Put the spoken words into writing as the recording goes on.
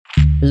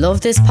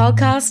Love this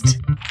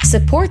podcast?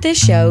 Support this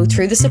show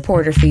through the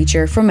supporter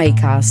feature from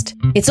Acast.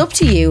 It's up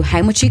to you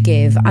how much you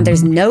give and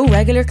there's no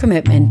regular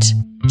commitment.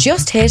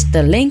 Just hit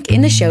the link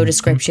in the show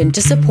description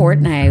to support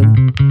now.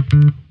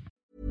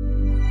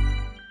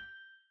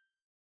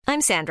 I'm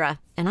Sandra,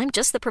 and I'm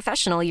just the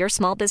professional your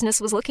small business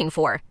was looking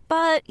for.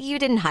 But you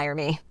didn't hire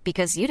me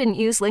because you didn't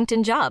use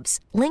LinkedIn Jobs.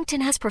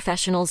 LinkedIn has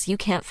professionals you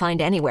can't find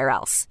anywhere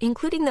else,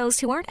 including those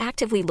who aren't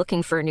actively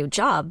looking for a new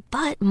job,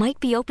 but might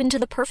be open to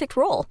the perfect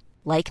role,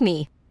 like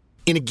me.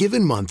 In a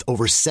given month,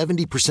 over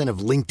 70% of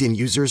LinkedIn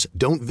users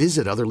don't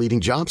visit other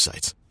leading job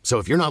sites. So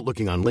if you're not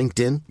looking on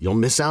LinkedIn, you'll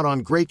miss out on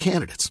great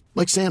candidates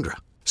like Sandra.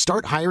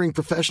 Start hiring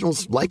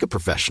professionals like a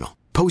professional.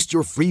 Post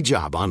your free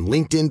job on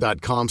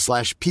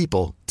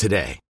linkedin.com/people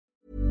today.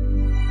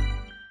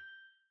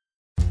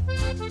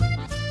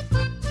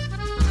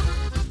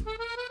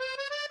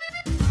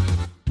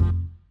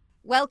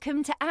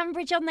 Welcome to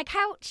Ambridge on the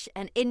Couch,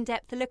 an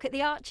in-depth look at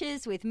the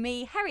Archers with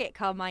me, Harriet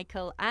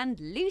Carmichael, and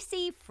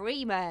Lucy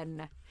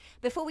Freeman.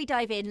 Before we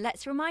dive in,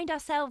 let's remind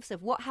ourselves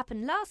of what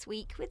happened last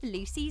week with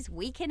Lucy's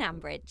Week in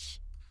Ambridge.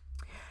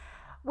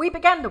 We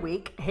began the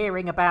week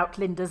hearing about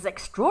Linda's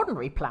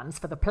extraordinary plans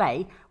for the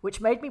play,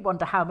 which made me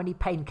wonder how many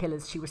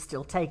painkillers she was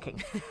still taking.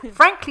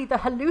 Frankly, the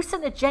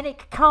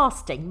hallucinogenic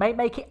casting may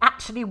make it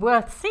actually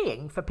worth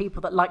seeing for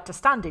people that like to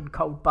stand in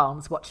cold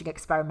barns watching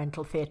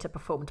experimental theatre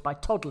performed by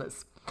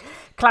toddlers.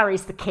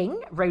 Clary's the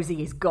king,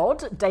 Rosie is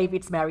God,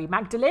 David's Mary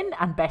Magdalene,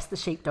 and Bess the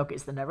sheepdog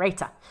is the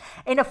narrator.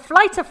 In a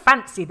flight of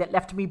fancy that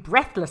left me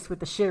breathless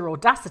with the sheer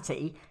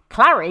audacity,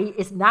 Clary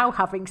is now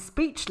having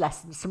speech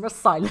lessons from a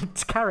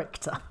silent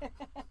character.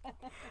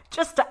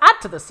 Just to add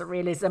to the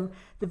surrealism,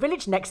 the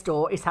village next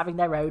door is having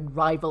their own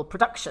rival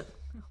production.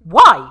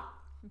 Why?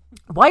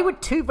 Why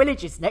would two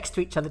villages next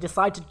to each other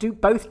decide to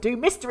both do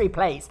mystery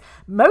plays?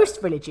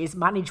 Most villages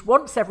manage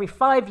once every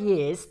 5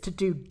 years to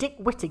do Dick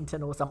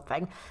Whittington or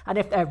something, and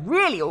if they're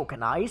really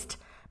organised,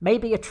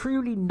 maybe a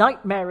truly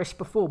nightmarish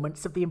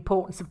performance of The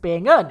Importance of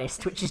Being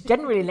Earnest, which is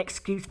generally an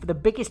excuse for the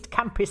biggest,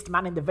 campest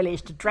man in the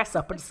village to dress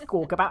up and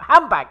squawk about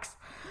handbags.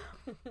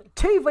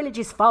 Two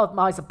villages 5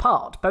 miles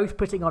apart, both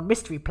putting on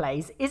mystery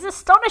plays, is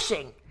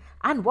astonishing.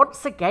 And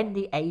once again,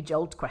 the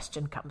age-old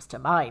question comes to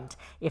mind.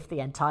 If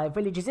the entire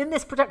village is in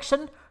this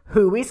production,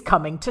 who is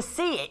coming to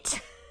see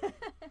it?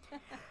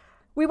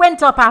 We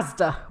went up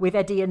Asda with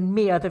Eddie and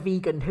Mia the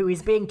vegan, who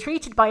is being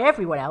treated by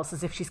everyone else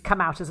as if she's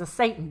come out as a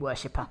Satan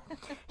worshipper.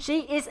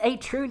 She is a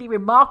truly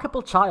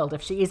remarkable child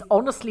if she is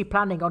honestly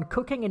planning on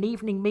cooking an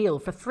evening meal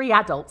for 3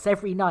 adults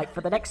every night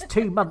for the next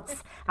 2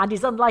 months, and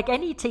is unlike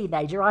any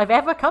teenager I've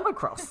ever come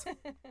across.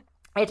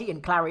 Eddie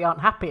and Clary aren't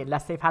happy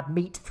unless they've had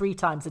meat 3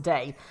 times a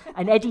day,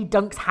 and Eddie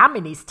dunks ham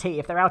in his tea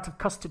if they're out of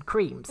custard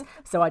creams,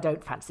 so I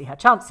don't fancy her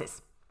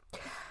chances.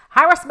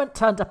 Harassment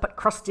turned up at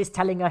Krusty's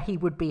telling her he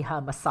would be her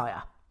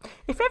messiah.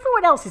 If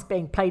everyone else is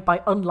being played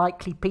by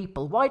unlikely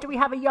people, why do we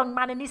have a young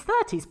man in his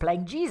 30s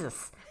playing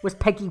Jesus? Was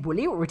Peggy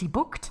Woolley already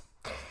booked?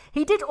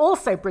 He did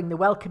also bring the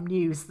welcome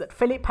news that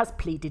Philip has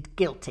pleaded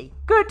guilty.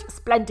 Good,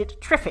 splendid,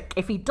 terrific.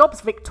 If he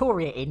dobs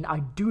Victoria in,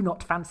 I do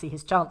not fancy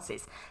his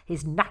chances.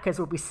 His knackers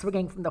will be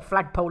swinging from the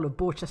flagpole of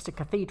Borchester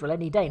Cathedral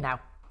any day now.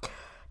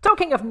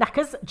 Talking of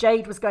knackers,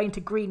 Jade was going to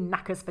green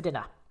knackers for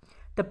dinner.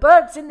 The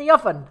bird's in the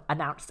oven,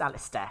 announced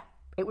Alistair.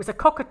 It was a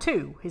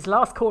cockatoo, his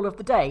last call of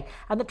the day,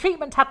 and the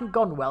treatment hadn't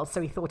gone well,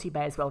 so he thought he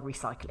may as well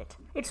recycle it.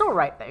 It's all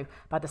right, though.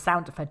 By the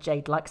sound of her,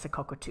 Jade likes a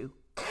cockatoo.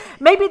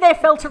 Maybe they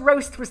felt a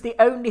roast was the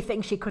only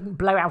thing she couldn't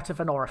blow out of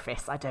an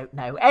orifice, I don't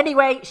know.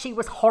 Anyway, she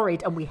was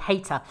horrid and we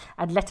hate her,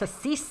 and let us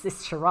cease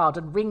this charade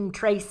and ring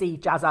Tracy,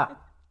 Jazza.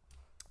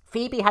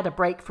 Phoebe had a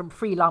break from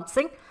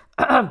freelancing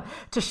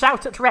to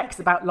shout at Rex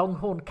about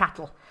longhorn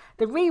cattle.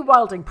 The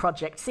rewilding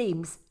project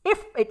seems,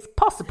 if it's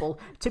possible,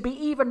 to be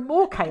even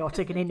more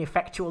chaotic and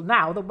ineffectual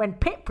now than when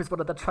Pip was one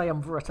of the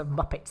triumvirate of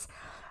Muppets.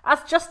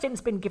 As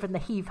Justin's been given the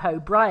heave-ho,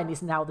 Brian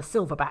is now the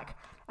silverback,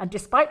 and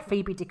despite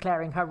Phoebe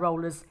declaring her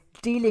role as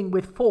dealing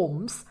with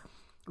forms,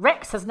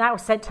 Rex has now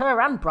sent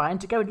her and Brian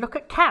to go and look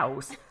at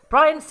cows.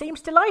 Brian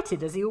seems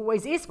delighted, as he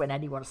always is when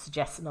anyone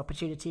suggests an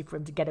opportunity for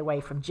him to get away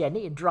from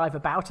Jenny and drive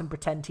about and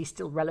pretend he's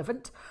still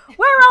relevant.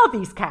 Where are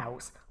these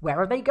cows? Where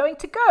are they going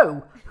to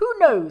go? Who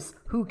knows?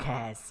 Who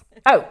cares?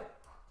 Oh,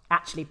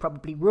 actually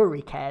probably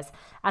Rory cares,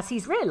 as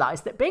he's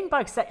realised that being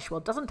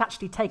bisexual doesn't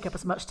actually take up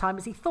as much time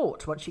as he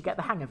thought once you get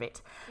the hang of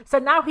it. So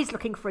now he's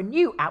looking for a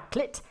new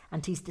outlet,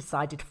 and he's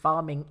decided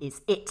farming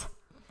is it.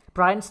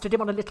 Brian stood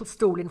him on a little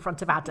stool in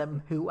front of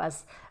Adam, who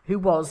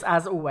was,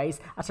 as always,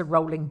 at a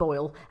rolling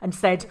boil, and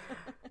said,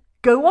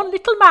 "Go on,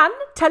 little man,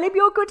 tell him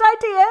your good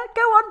idea.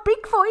 Go on,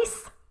 big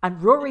voice."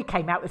 And Rory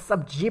came out with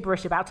some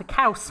gibberish about a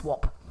cow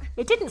swap.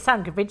 It didn't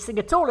sound convincing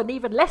at all, and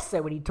even less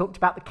so when he talked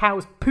about the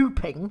cows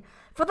pooping.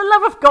 For the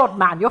love of God,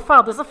 man, your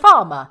father's a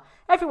farmer.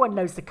 Everyone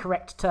knows the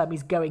correct term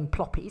is going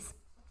ploppies.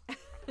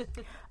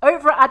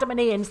 Over at Adam and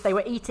Ian's, they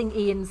were eating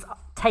Ian's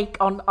take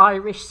on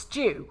Irish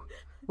stew,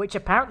 which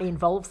apparently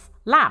involves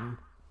lamb,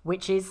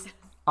 which is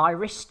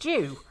Irish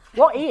stew.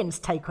 What Ian's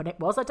take on it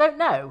was, I don't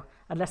know.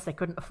 unless they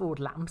couldn't afford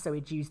lamb, so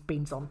he'd used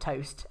beans on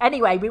toast.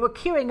 Anyway, we were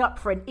queuing up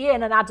for an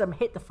Ian and Adam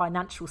hit the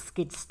financial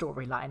skid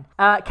storyline.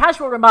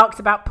 Casual remarks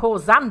about poor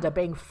Xander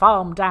being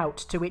farmed out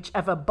to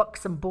whichever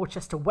buxom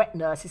Borchester wet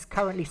nurse is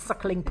currently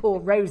suckling poor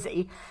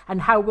Rosie,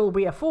 and how will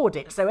we afford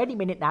it? So any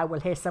minute now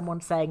we'll hear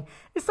someone saying,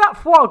 is that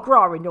foie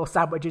gras in your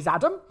sandwiches,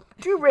 Adam?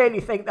 Do you really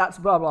think that's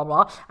blah, blah,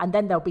 blah? And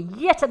then there'll be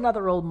yet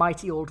another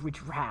almighty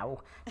Aldridge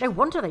row. No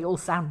wonder they all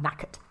sound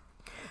knackered.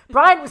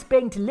 Brian was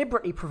being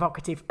deliberately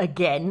provocative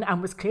again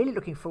and was clearly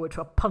looking forward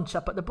to a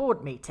punch-up at the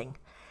board meeting.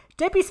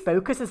 Debbie's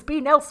focus has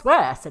been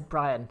elsewhere, said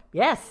Brian.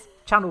 Yes,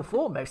 Channel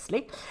 4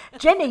 mostly.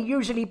 Jenny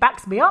usually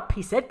backs me up,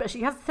 he said, but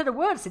she hasn't said a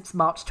word since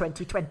March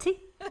 2020.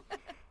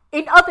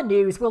 In other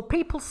news, will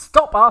people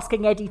stop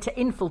asking Eddie to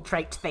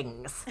infiltrate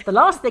things? The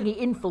last thing he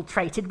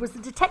infiltrated was the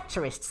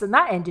detectorists, and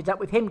that ended up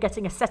with him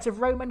getting a set of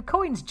Roman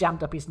coins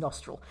jammed up his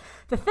nostril.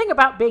 The thing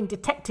about being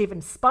detective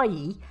and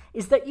spy-y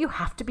is that you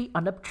have to be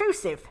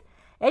unobtrusive.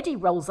 Eddie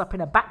rolls up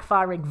in a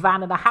backfiring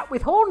van and a hat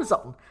with horns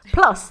on.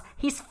 Plus,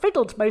 he's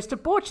fiddled most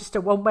of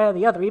Borchester one way or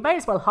the other. He may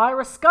as well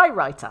hire a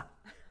skywriter.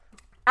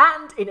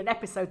 And in an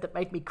episode that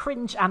made me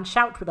cringe and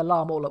shout with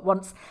alarm all at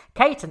once,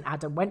 Kate and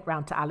Adam went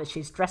round to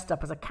Alish's dressed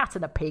up as a cat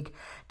and a pig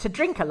to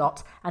drink a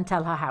lot and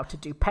tell her how to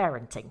do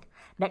parenting.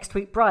 Next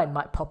week, Brian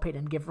might pop in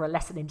and give her a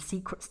lesson in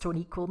secrets to an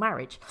equal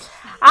marriage.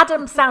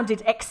 Adam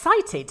sounded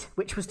excited,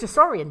 which was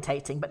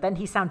disorientating, but then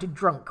he sounded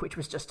drunk, which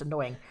was just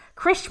annoying.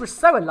 Krish was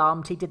so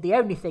alarmed he did the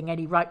only thing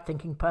any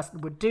right-thinking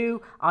person would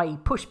do, i.e.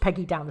 push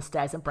Peggy down the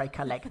stairs and break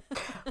her leg.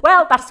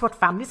 Well, that's what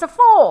families are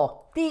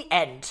for. The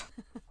end.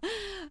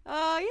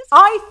 Yes.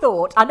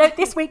 I know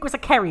this week was a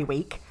Kerry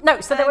week.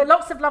 No, so there were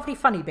lots of lovely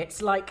funny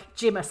bits, like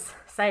Jimus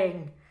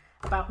saying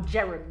about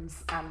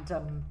gerunds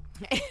and...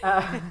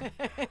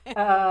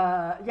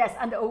 yes,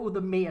 and all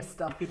the Mia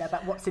stuff,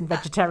 about what's in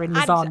vegetarian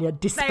lasagna,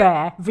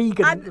 despair,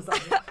 vegan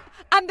lasagna.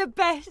 And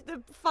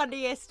the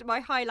funniest,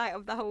 my highlight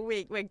of the whole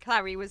week, when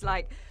Clary was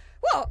like,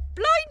 what,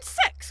 blind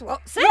sex,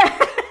 what's it?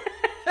 Yeah.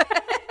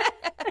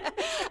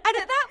 And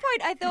at that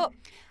point I thought,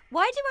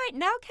 why do I,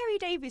 now Kerry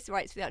Davis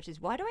writes for the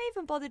Archers, why do I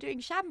even bother doing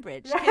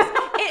Shambridge?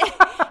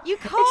 You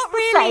can't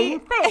really... Same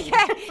thing.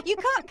 Yeah, you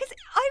can't, because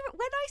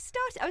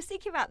I was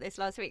thinking about this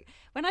last week.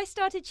 When I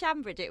started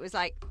Shambridge, it was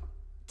like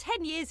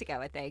 10 years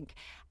ago, I think.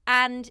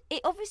 And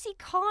it obviously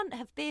can't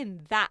have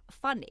been that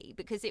funny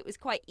because it was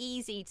quite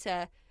easy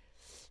to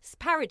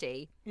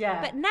parody.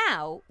 Yeah. But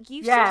now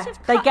you sort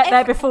of they get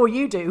there before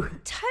you do.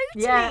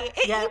 Totally.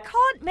 You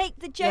can't make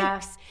the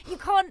jokes. You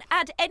can't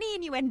add any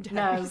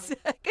innuendos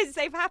because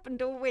they've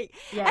happened all week.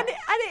 Yeah. And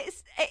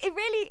it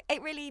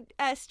really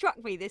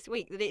struck me this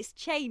week that it's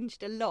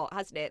changed a lot,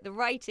 hasn't it? The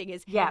writing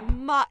is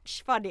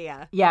much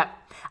funnier. Yeah.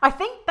 I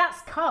think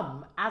that's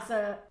come as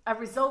a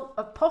result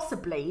of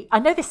possibly, I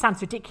know this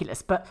sounds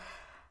ridiculous, but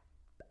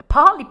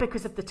partly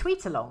because of the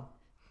tweet along.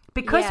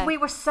 Because we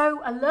were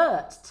so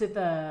alert to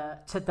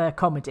the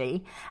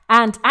comedy,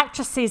 and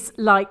actresses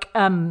like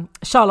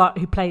Charlotte,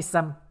 who plays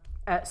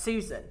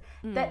Susan,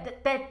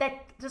 they're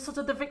sort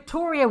of the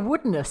Victoria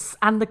Woodness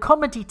and the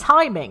comedy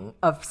timing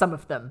of some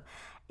of them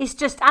is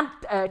just, and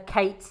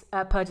Kate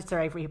Perdita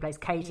Avery, who plays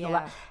Kate, and all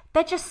that.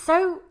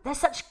 They're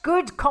such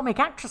good comic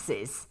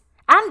actresses,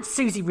 and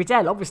Susie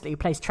Riddell, obviously, who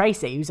plays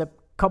Tracy, who's a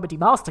comedy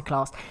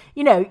masterclass.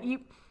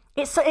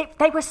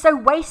 They were so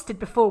wasted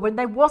before when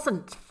there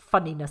wasn't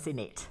funniness in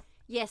it.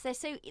 Yes, they're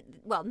so,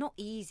 well, not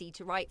easy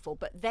to write for,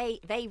 but they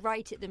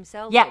write it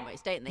themselves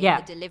almost, don't they?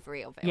 The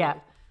delivery of it.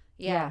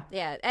 Yeah.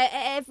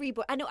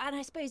 Everybody, and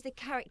I suppose the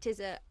characters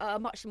are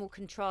much more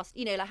contrast.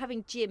 Like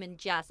having Jim and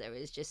Jazza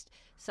is just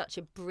such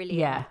a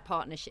brilliant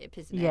partnership,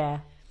 isn't it?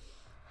 Yeah.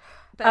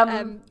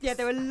 But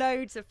there were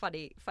loads of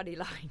funny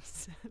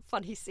lines,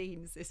 funny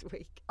scenes this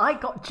week. I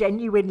got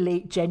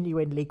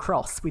genuinely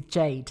cross with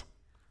Jade.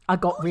 I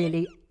got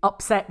really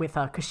upset with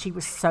her because she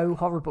was so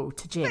horrible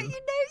to Jim. But you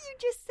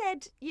just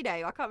said,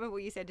 I can't remember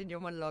what you said in your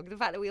monologue, the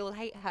fact that we all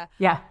hate her.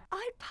 Yeah.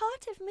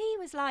 Part of me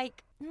was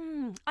like,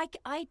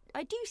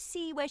 I do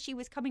see where she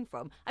was coming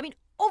from. I mean,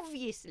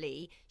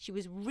 obviously, she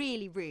was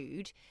really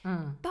rude.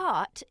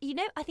 But,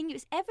 I think it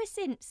was ever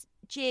since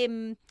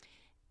Jim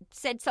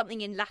said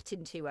something in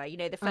Latin to her,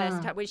 the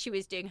first time when she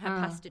was doing her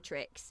pasta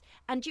tricks.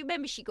 And do you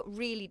remember she got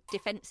really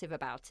defensive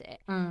about it?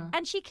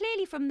 And she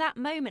clearly from that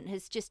moment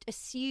has just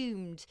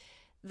assumed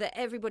that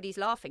everybody's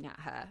laughing at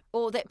her,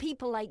 or that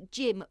people like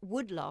Jim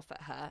would laugh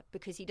at her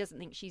because he doesn't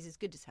think she's as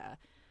good as her.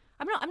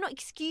 I'm not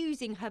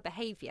excusing her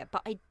behaviour,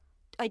 but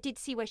I did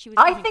see where she was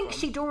coming I think from.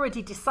 She'd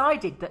already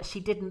decided that she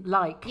didn't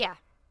like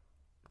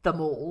them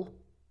all.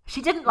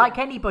 She didn't like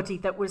anybody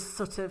that was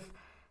sort of,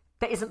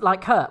 that isn't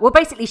like her. Well,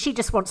 basically, she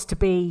just wants to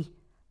be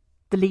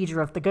the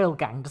leader of the girl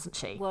gang, doesn't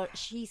she? Well,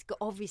 she's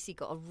obviously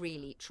got a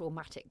really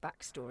traumatic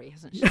backstory,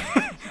 hasn't she?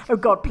 Oh,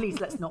 God,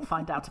 please, let's not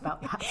find out about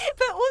that.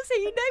 But also,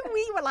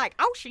 we were like,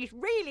 oh, she's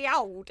really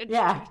old. And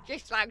she's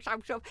just like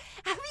some sort of...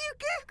 Have you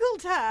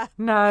Googled her?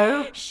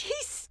 No.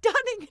 She's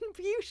stunning and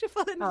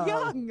beautiful and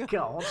young. Oh,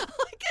 God.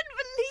 I couldn't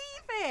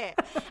believe it.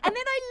 And then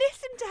I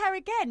listened to her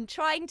again,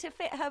 trying to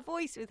fit her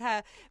voice with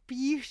her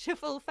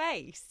beautiful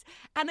face.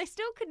 And I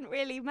still couldn't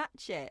really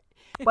match it.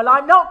 Well,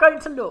 I'm not going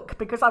to look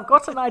because I've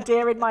got an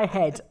idea in my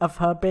head of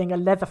her being a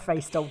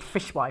leather-faced old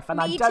fishwife, and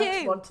I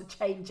don't want to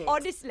change it.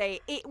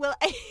 Honestly, it'll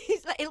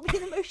be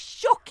the most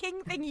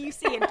shocking thing you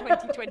see in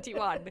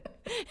 2021.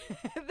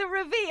 The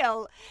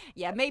reveal.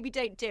 Yeah, maybe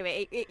don't do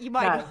it. You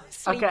might not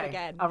sleep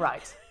again. All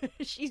right.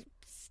 She's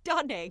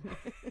stunning.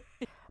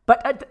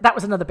 But that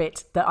was another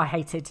bit that I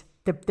hated.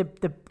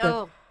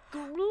 Cringy.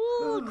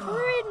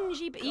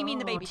 You mean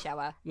the baby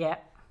shower? Yeah.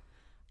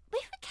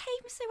 It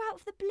came so out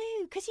of the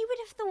blue, because you would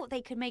have thought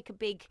they could make a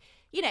big,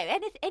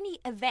 any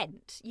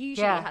event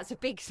usually has a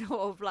big sort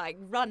of like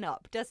run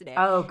up, doesn't it?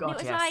 Oh God, and it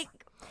was yes. like,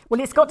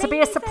 well, it's got to be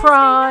a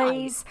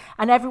surprise,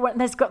 and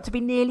there's got to be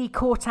nearly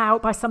caught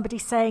out by somebody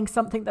saying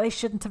something that they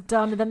shouldn't have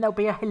done, and then there'll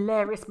be a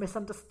hilarious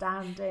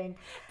misunderstanding.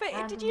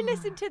 But did you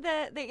listen to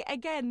the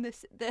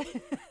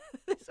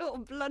sort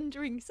of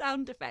blundering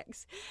sound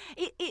effects?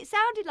 It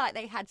sounded like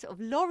they had sort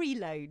of lorry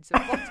loads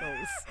of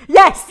bottles.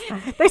 Yes,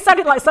 they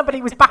sounded like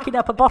somebody was backing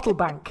up a bottle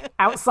bank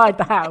outside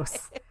the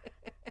house.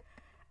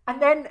 And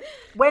then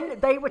when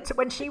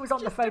she was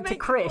on the phone to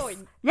Chris,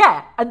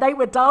 and they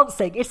were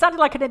dancing, it sounded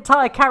like an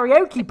entire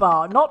karaoke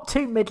bar, not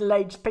two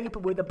middle-aged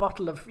people with a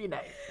bottle of,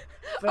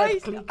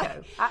 Veuve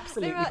Clicquot.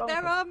 Absolutely.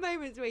 There are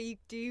moments where you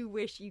do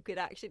wish you could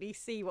actually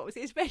see what was,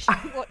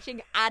 especially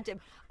watching Adam.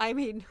 I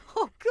mean,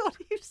 oh God,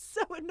 he's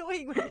so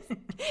annoying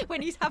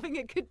when he's having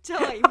a good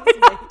time,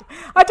 isn't he?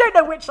 I don't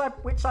know which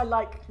I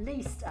like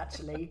least,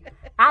 actually.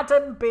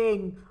 Adam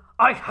being,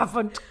 I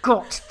haven't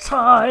got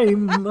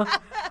time,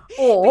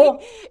 or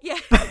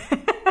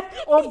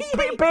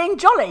being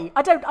jolly.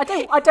 I don't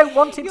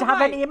want him to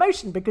have any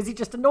emotion because he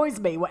just annoys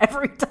me,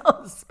 whatever he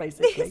does,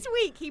 basically. This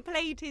week he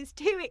played his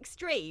two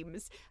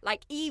extremes,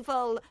 like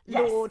evil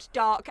Lord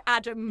Dark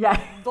Adam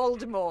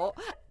Voldemort,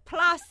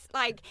 plus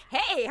like,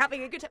 hey,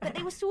 having a good time, but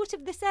they were sort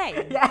of the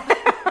same. Yeah.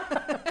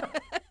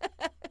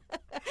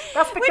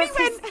 That's because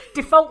his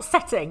default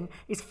setting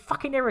is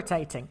fucking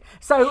irritating.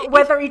 So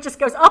whether he just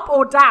goes up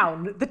or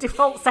down, the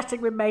default setting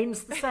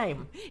remains the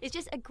same. It's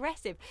just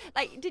aggressive.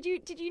 Like, did you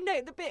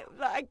note the bit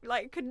that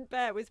I couldn't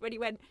bear was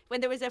when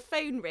there was a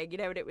phone ring,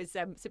 and it was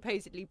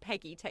supposedly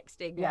Peggy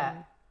texting.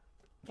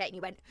 Okay, and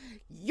he went,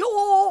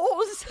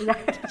 yours!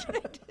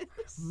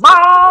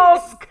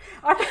 Mask!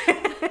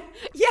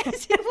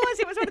 Yes, it was.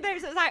 It was one of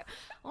those that was like,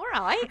 all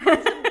right.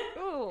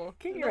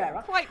 Keep your hair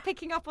up. Quite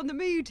picking up on the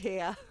mood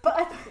here.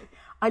 But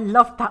I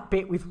loved that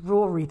bit with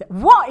Rory.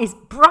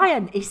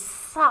 Brian is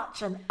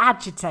such an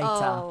agitator.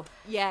 Oh,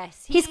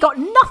 yes. He's got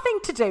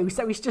nothing to do,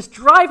 so he's just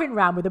driving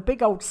around with a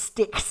big old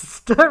stick,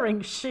 stirring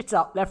shit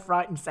up left,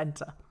 right and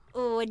centre.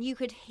 Oh, and you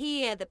could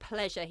hear the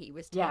pleasure he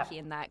was taking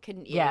in that,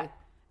 couldn't you? Yeah.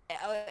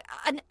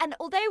 And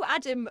although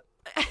Adam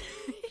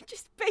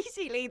just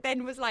basically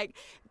then was like,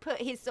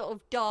 put his sort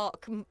of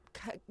dark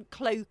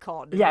cloak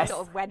on and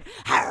sort of went,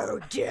 how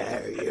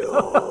dare you,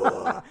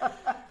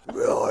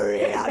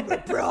 Rory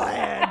and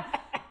Brian.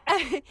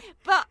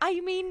 But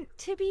I mean,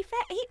 to be fair,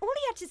 all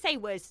he had to say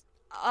was,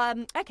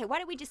 okay, why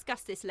don't we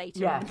discuss this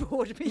later in the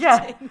board meeting?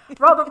 Yeah,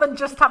 rather than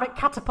just have it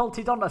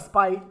catapulted on us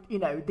by,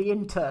 the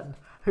intern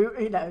who,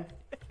 Also,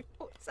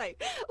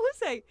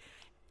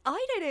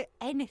 I don't know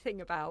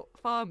anything about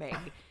farming.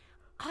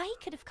 I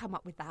could have come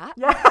up with that.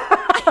 Yeah.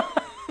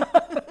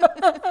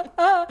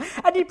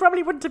 And you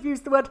probably wouldn't have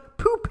used the word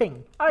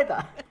pooping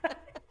either.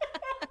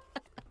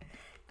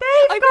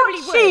 They've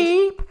got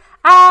sheep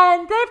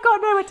and they've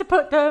got nowhere to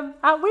put them,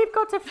 and we've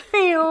got a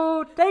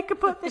field. They could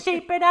put the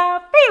sheep in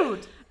our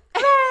field.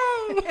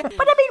 Hooray!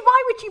 But I mean,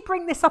 why would you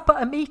bring this up at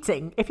a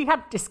meeting if you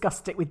hadn't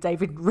discussed it with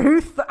David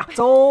Ruth at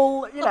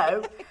all?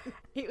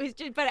 It was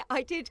just, but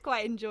I did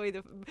quite enjoy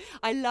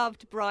I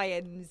loved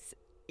Brian's,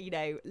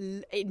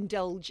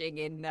 indulging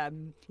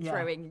in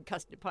throwing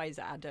custard pies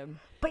at Adam.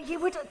 But you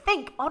would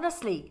think,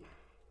 honestly,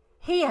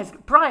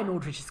 Brian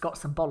Aldridge has got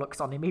some bollocks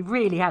on him. He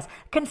really has.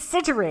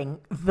 Considering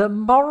the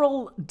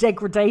moral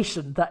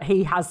degradation that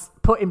he has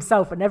put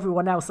himself and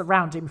everyone else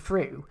around him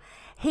through,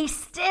 he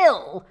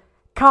still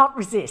can't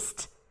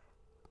resist.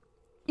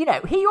 He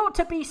ought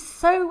to be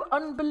so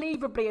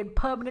unbelievably and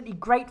permanently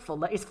grateful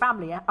that his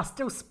family are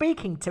still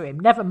speaking to him,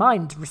 never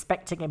mind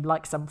respecting him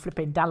like some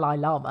flipping Dalai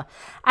Lama.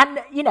 And,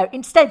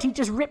 instead he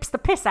just rips the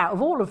piss out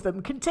of all of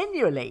them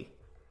continually.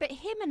 But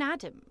him and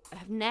Adam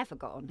have never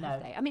got on,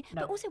 have they? I mean,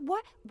 no. But also,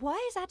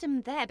 why is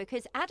Adam there?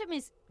 Because Adam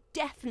is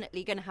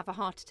definitely going to have a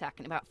heart attack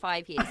in about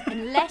 5 years,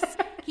 unless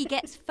he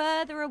gets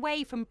further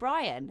away from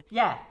Brian.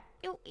 Yeah.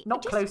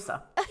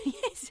 Closer.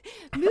 Yes.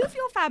 Move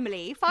your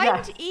family.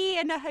 Find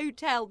Ian a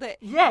hotel that.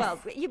 Yes.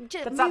 Well, you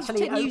just move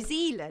to New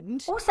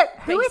Zealand. Also,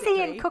 who is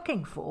Ian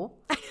cooking for?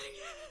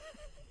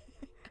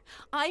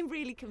 I'm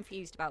really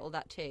confused about all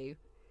that too.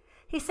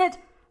 He said,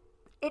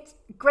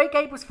 Grey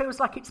Gables feels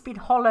like it's been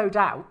hollowed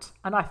out,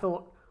 and I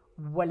thought,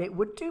 well, it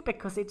would do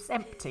because it's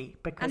empty.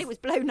 And it was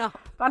blown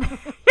up.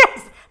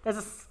 Yes, there's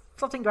a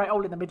sodding great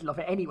hole in the middle of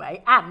it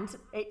anyway, and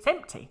it's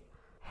empty.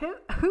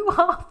 who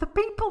are the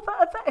people that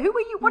are there? Who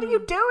are you? What are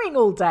you doing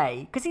all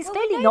day? Because he's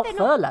clearly not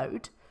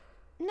furloughed.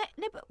 No,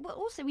 but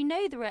also we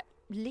know there are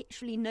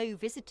literally no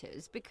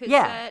visitors because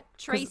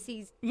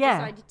Tracy's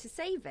decided to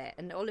save it,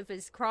 and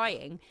Oliver's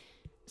crying.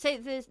 So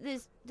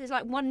there's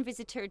like one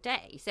visitor a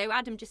day. So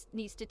Adam just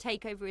needs to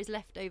take over his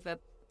leftover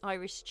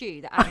Irish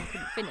stew that Adam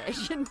couldn't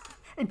finish, and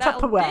in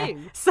that'll Tupperware.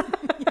 do.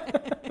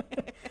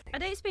 I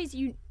don't suppose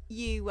you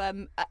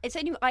it's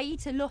only I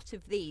eat a lot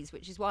of these,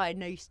 which is why I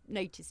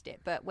noticed it.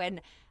 But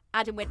when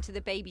Adam went to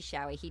the baby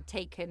shower, he'd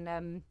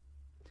taken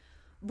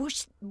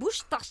bush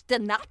de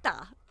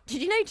nata.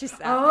 Did you notice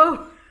that?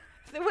 Oh,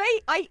 the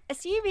way I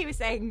assume he was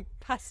saying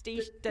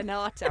pastiche de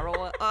nata,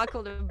 or I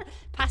call them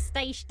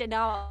pastiche de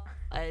nata.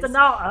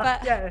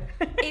 Donata, yeah.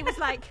 It was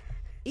like,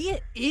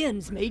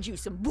 Ian's made you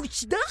some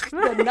bush de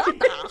nata.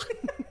 I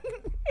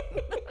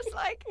was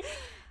like,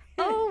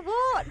 oh,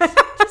 what?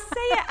 Just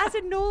say it as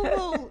a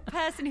normal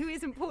person who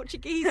isn't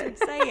Portuguese would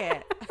say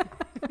it.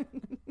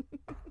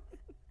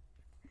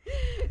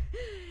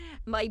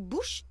 My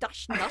bush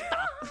dash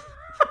nata.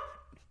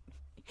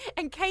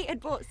 And Kate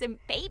had bought some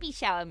baby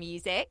shower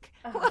music.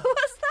 What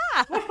was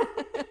that?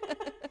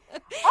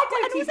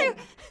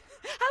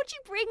 How do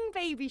you bring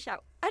baby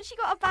shower? And she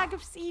got a bag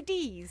of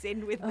CDs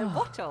in with the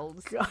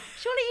bottles. God.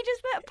 Surely you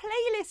just put a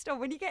playlist on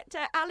when you get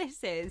to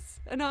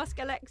Alice's and ask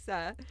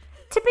Alexa.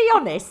 To be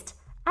honest,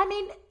 I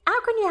mean,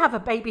 how can you have a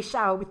baby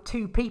shower with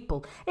two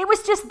people? It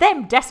was just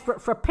them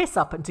desperate for a piss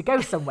up and to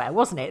go somewhere,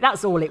 wasn't it?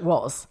 That's all it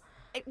was.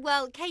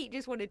 Well, Kate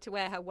just wanted to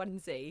wear her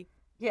onesie.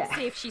 Yeah.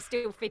 See if she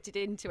still fitted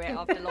into it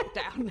after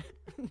lockdown.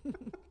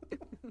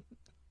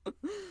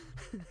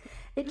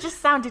 It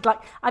just sounded like,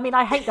 I mean,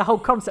 I hate the whole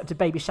concept of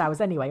baby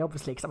showers anyway,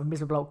 obviously, because I'm a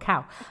miserable old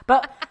cow.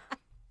 But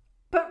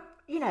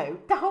you know,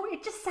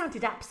 it just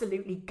sounded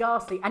absolutely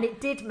ghastly. And it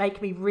did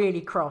make me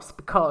really cross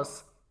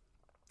because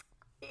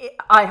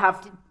I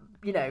have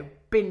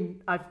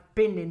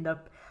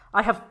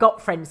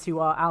got friends who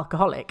are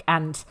alcoholic,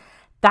 and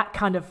that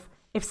kind of,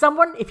 if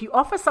you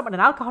offer someone an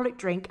alcoholic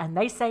drink and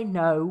they say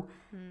no,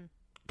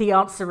 the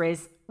answer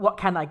is, what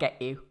can I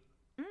get you?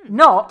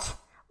 Not,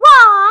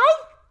 why?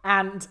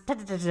 And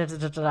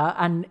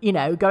and you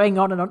know, going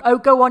on and on. Oh,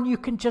 go on, you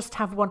can just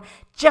have one.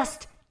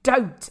 Just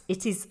don't.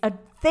 It is a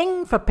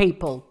thing for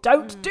people.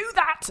 Don't do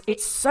that.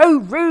 It's so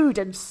rude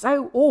and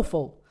so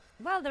awful.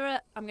 Well,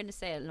 I'm going to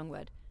say a long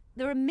word.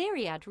 There are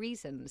myriad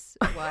reasons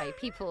why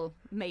people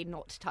may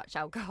not touch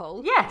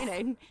alcohol. Yes. You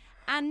know,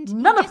 and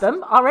none of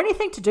them are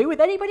anything to do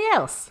with anybody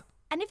else.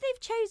 And if they've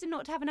chosen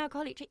not to have an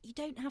alcoholic drink, you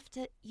don't have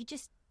to.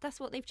 That's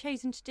what they've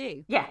chosen to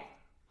do. Yeah.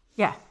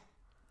 Yeah.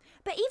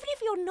 But even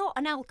if you're not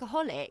an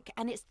alcoholic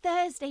and it's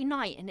Thursday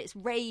night and it's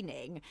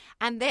raining,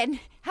 and then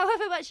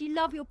however much you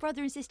love your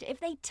brother and sister, if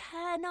they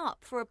turn up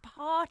for a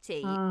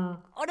party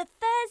on a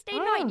Thursday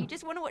night and you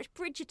just want to watch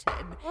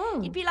Bridgerton,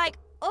 you'd be like,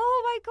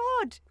 oh my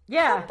God,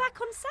 come back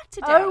on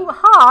Saturday. Oh,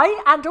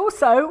 hi, and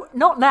also,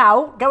 not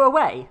now, go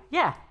away.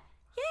 Yeah.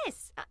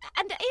 Yes,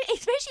 and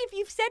especially if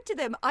you've said to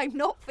them, I'm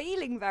not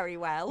feeling very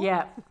well.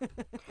 Yeah.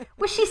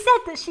 Well,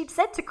 she'd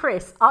said to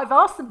Chris, I've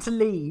asked them to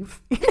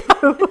leave. You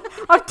know,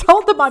 I've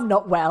told them I'm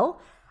not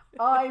well.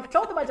 I've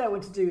told them I don't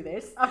want to do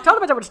this. I've told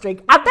them I don't want to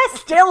drink, and they're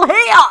still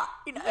here.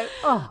 You know.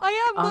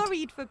 I am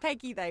worried for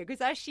Peggy though,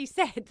 because as she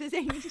said, there's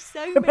only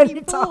so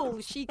many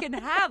balls she can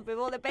have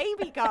before the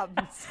baby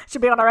comes.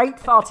 She'll be on her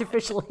 8th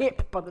artificial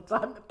hip by the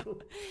time the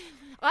pool.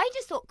 I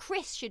just thought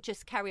Chris should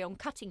just carry on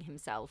cutting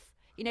himself.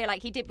 You know,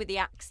 like he did with the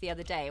axe the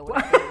other day or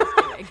whatever he was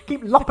doing.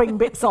 Keep lopping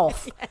bits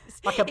off.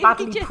 Yes. Like a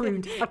badly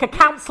pruned, like a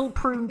council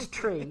pruned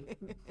tree.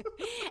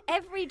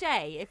 Every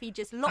day, if he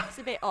just lops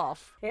a bit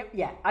off.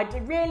 Yeah, I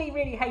really,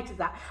 really hated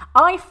that.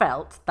 I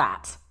felt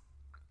that,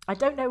 I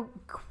don't know,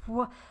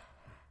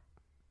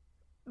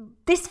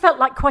 this felt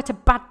like quite a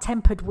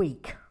bad-tempered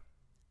week.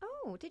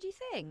 Oh, did you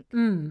think?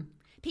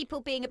 People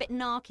being a bit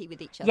narky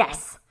with each other.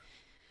 Yes.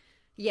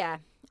 Yeah.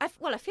 I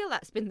feel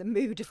that's been the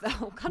mood of the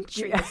whole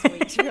country this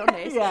week, to be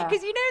honest.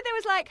 Because, you know, there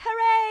was like,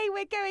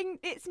 hooray,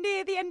 it's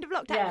near the end of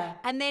lockdown. Yeah.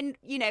 And then,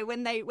 you know,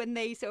 when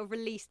they sort of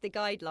released the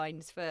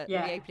guilines for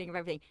the reopening of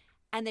everything,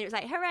 and then it was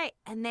like, hooray.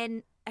 And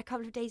then a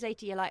couple of days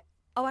later, you're like,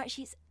 oh,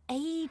 actually, it's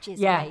ages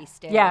away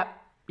still.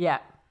 Yeah.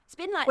 It's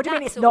been like what do you that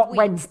mean it's sort of not week.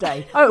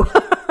 Wednesday? Oh.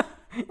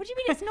 What do you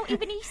mean it's not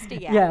even Easter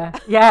yet? Yeah,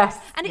 yes.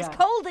 And it's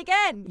cold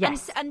again.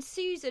 Yes. And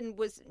Susan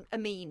was a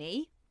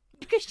meanie.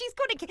 Because she's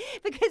got to,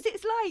 because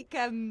it's like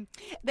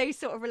those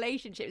sort of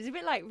relationships. It's a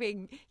bit like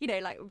being, you know,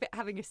 like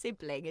having a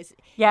sibling.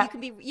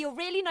 You're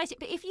really nice,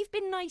 but if you've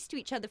been nice to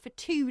each other for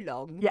too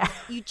long,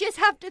 you just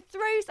have to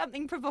throw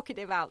something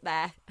provocative out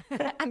there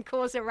and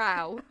cause a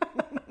row.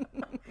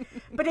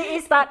 But it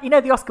is that, you know,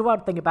 the Oscar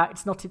Wilde thing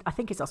about I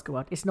think it's Oscar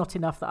Wilde. It's not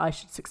enough that I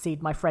should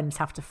succeed. My friends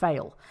have to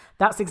fail.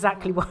 That's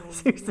exactly what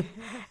Susan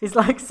is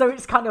like. So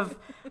it's kind of.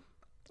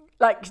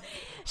 Like,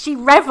 she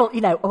revelled,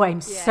 you know, oh,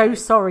 I'm so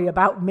sorry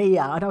about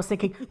Mia. And I was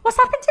thinking, what's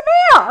happened to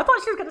Mia? I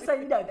thought she was going to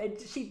say, you know,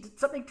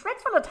 something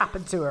dreadful had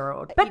happened to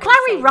her. But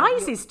Clary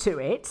rises to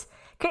it.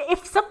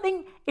 If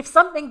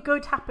something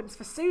good happens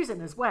for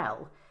Susan as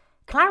well,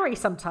 Clary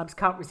sometimes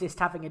can't resist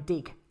having a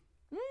dig.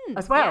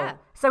 as well. Yeah.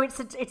 So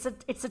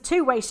it's a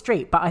two-way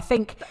street. But I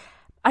think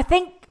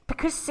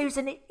because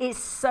Susan is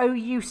so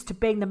used to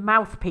being the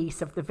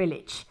mouthpiece of the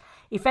village,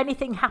 if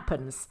anything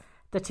happens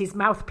that is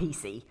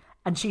mouthpiecey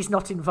and she's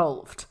not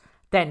involved,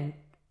 then,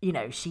 you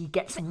know, she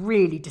gets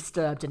really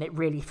disturbed and it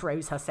really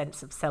throws her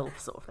sense of self,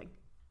 sort of thing.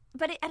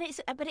 But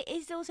it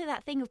is also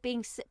that thing of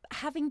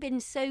having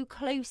been so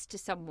close to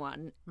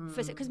someone,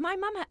 because my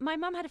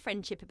mum had a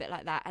friendship a bit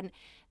like that, and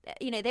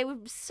you know, they were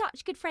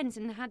such good friends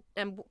and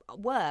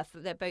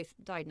they're both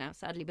died now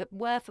sadly, but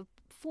were for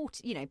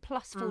 40, you know,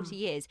 plus 40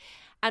 years,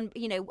 and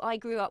you know, I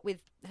grew up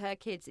with her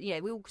kids, you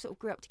know, we all sort of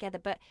grew up together,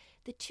 but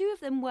the two of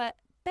them were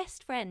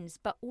best friends,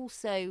 but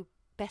also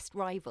best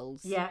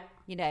rivals. Yeah.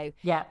 You know,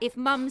 yeah. If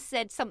mum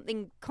said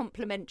something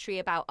complimentary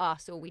about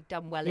us or we'd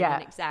done well in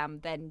an exam,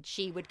 then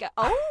she would go,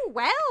 oh,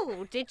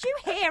 well, did you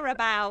hear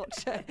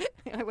about...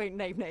 I won't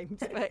name names,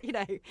 but, you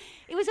know,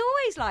 it was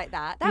always like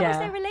that. That was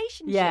their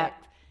relationship. Yeah.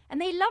 And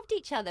they loved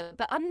each other,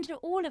 but under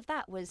all of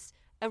that was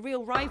a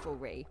real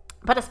rivalry.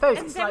 But I suppose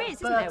and it's there like is,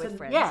 Bert isn't there, with and,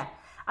 friends? yeah.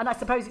 And I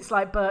suppose it's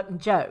like Bert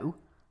and Joe,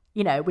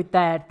 you know, with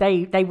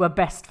they were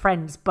best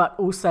friends, but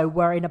also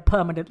were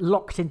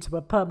locked into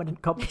a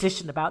permanent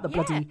competition about the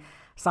bloody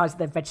size of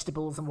their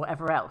vegetables and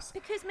whatever else.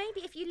 Because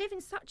maybe if you live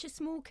in such a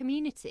small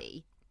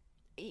community,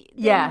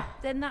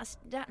 then that's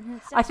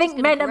I think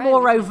men are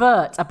more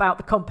overt about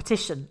the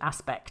competition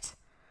aspect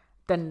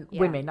than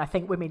women. I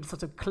think women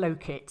sort of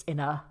cloak it in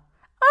a,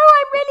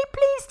 oh, I'm really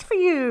pleased for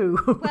you.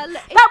 Well,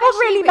 that will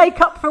really make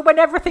up for when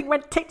everything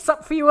went tits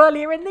up for you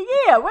earlier in the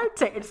year,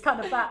 won't it? It's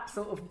kind of that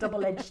sort of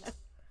double-edged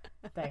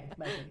thing,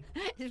 maybe.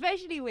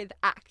 Especially with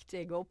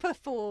acting or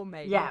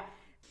performing. Yeah.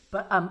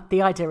 But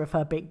the idea of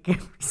her being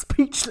given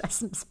speech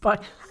lessons by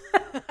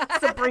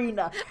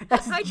Sabrina,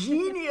 that's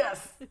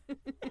genius.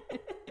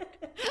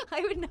 I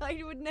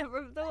would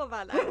never have thought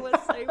about that. It was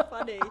so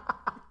funny.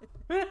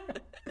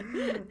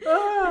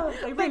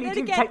 They really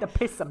do take the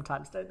piss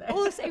sometimes, don't they?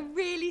 Also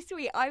really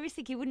sweet. I was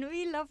thinking, wouldn't it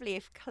be lovely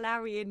if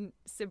Clary and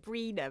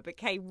Sabrina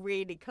became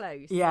really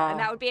close? Yeah. And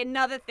that would be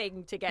another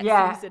thing to get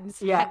Susan's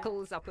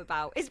heckles up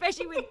about,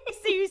 especially with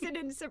Susan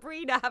and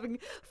Sabrina having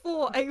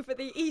fought over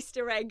the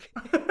Easter egg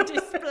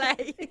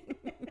display.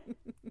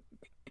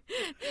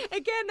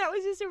 Again, that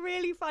was just a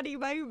really funny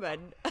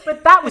moment.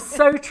 But that was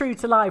so true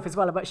to life as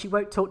well. But she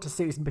won't talk to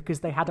Susan because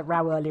they had a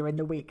row earlier in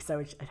the week,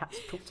 so she had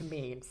to talk to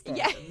me instead.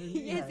 Yeah, and,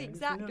 yes,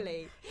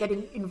 exactly.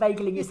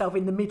 Inveigling yourself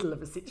in the middle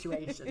of a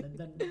situation and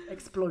then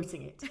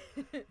exploiting it.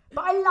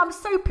 But I'm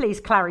so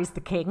pleased Clary's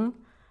the king.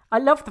 I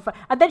love the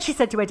and then she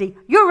said to Eddie,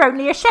 "You're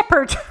only a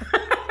shepherd,"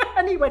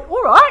 and he went,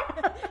 "All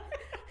right."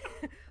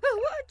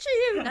 What do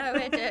you know,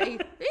 Eddie?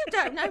 You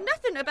don't know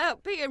nothing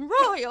about being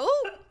royal.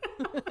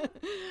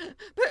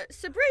 But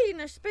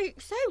Sabrina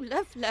speaks so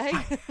lovely.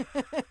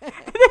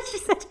 And then she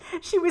said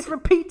she was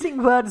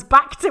repeating words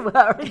back to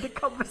her in the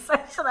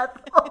conversation. I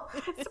thought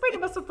Sabrina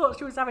must have thought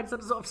she was having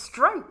some sort of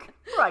stroke.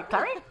 Right,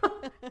 Clary?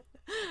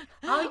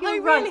 Are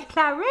you right,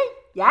 Clary?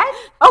 Yes?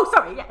 Oh,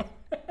 sorry, yeah.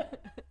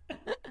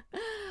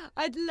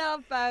 I'd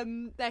love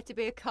there to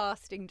be a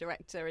casting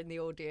director in the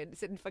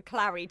audience and for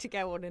Clary to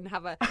go on and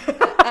have a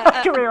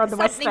career on the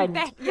West End.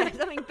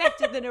 Something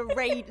better than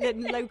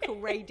than local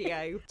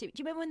radio. Do you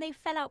remember when they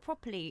fell out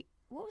properly?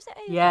 What was it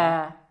over?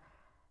 Yeah.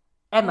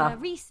 Emma.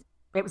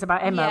 It was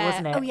about Emma,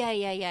 wasn't it? Oh,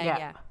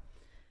 yeah.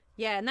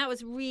 Yeah, and that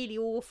was really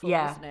awful,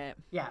 wasn't it?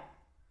 Yeah.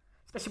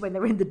 Especially when they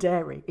were in the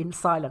dairy, in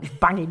silence,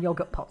 banging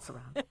yoghurt pots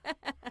around.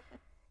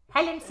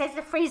 Helen says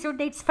the freezer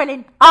needs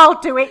filling. I'll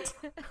do it.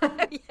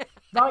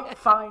 Right,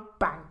 fine,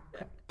 bang.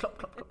 Clop,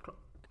 clop, clop, clop.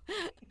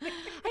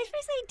 I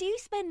suppose they do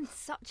spend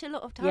such a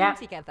lot of time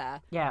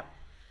together. Yeah.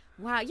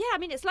 Wow, yeah, I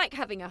mean, it's like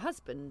having a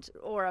husband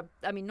or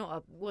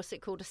what's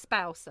it called? A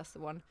spouse, that's the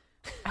one.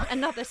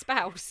 Another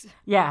spouse.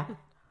 Yeah.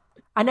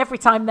 And every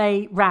time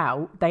they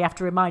row, they have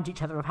to remind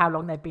each other of how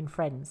long they've been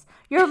friends.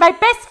 You're my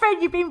best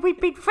friend.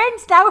 We've been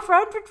friends now for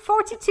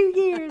 142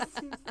 years.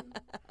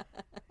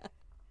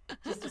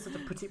 Just to sort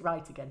of put it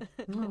right again.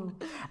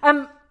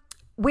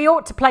 We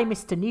ought to play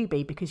Mr.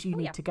 Newbie because you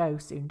need to go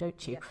soon,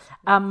 don't you?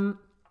 Yeah.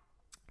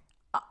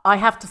 I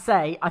have to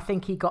say, I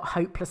think he got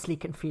hopelessly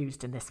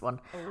confused in this one.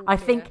 Oh, I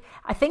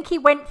think he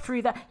went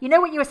through that. You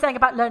know what you were saying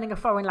about learning a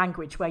foreign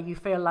language, where you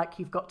feel like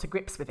you've got to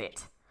grips with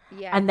it,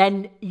 and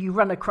then you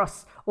run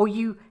across, or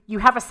you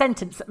have a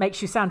sentence that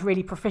makes you sound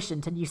really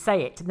proficient, and you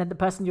say it, and then the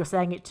person you're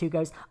saying it to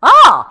goes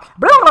blah,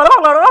 blah, blah,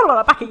 blah,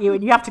 blah, back at you,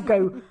 and you have to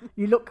go.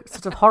 You look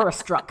sort of horror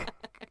struck,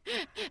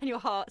 and your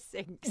heart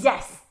sinks.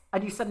 Yes.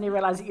 And you suddenly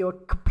realise that you're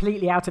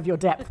completely out of your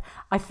depth.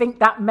 I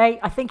think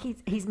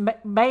he's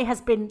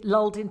has been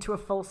lulled into a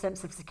false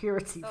sense of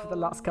security for the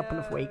last couple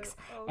of weeks.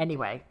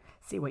 Anyway,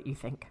 see what you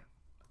think.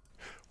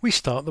 We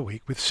start the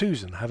week with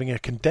Susan having a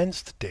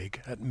condensed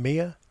dig at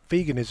Mia,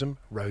 veganism,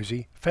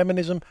 Rosie,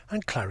 feminism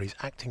and Clary's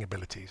acting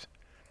abilities.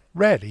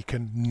 Rarely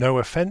can no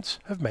offence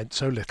have meant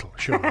so little,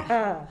 surely.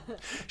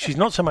 She's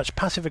not so much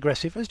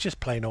passive-aggressive as just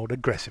plain old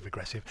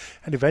aggressive-aggressive,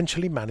 and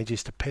eventually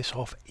manages to piss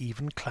off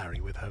even Clary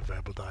with her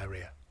verbal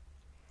diarrhoea.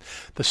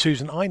 The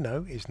Susan I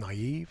know is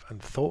naive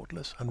and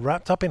thoughtless and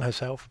wrapped up in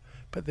herself,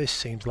 but this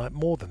seems like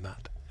more than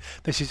that.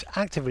 This is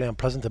actively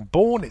unpleasant and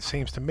born, it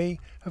seems to me,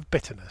 of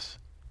bitterness.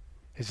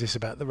 Is this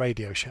about the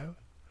radio show?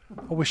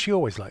 Or was she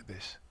always like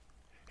this?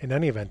 In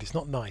any event, it's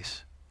not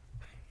nice.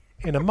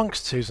 In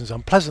amongst Susan's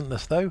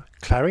unpleasantness, though,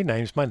 Clary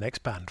names my next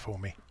band for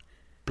me.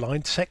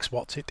 Blind Sex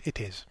What's It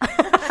is.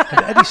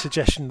 And Eddie's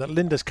suggestion that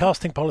Linda's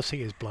casting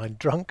policy is blind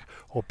drunk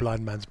or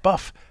blind man's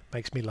buff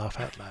makes me laugh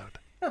out loud.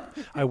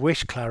 I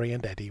wish Clary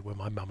and Eddie were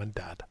my mum and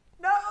dad.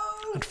 No!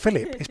 And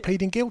Philip is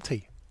pleading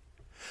guilty.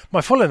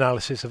 My full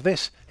analysis of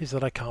this is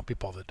that I can't be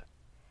bothered.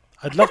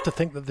 I'd love to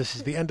think that this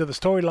is the end of the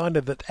storyline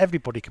and that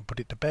everybody can put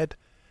it to bed,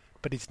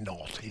 but it's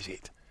not, is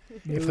it?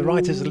 No. If the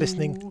writers are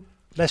listening,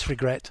 less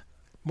regret,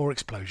 more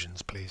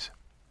explosions, please.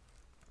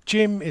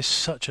 Jim is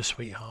such a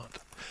sweetheart.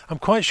 I'm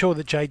quite sure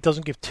that Jade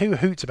doesn't give two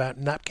hoots about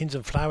napkins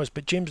and flowers,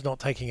 but Jim's not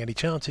taking any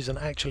chances, and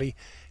actually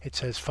it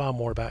says far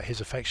more about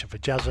his affection for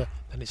Jazza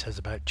than it says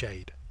about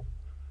Jade.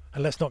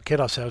 And let's not kid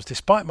ourselves,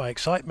 despite my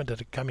excitement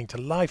at it coming to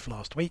life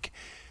last week,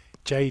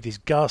 Jade is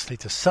ghastly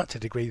to such a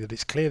degree that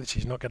it's clear that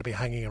she's not going to be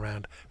hanging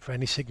around for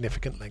any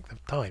significant length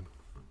of time.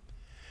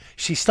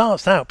 She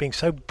starts out being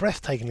so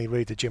breathtakingly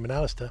rude to Jim and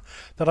Alistair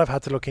that I've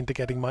had to look into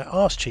getting my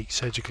arse cheek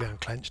surgically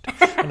unclenched,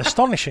 and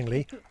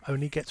astonishingly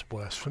only gets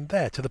worse from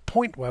there, to the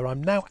point where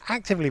I'm now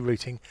actively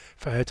rooting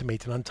for her to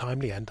meet an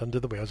untimely end under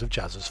the wheels of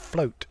Jazza's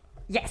float.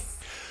 Yes!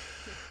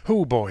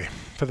 Oh boy,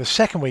 for the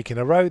second week in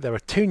a row there are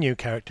two new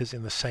characters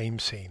in the same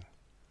scene.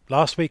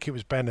 Last week it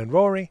was Ben and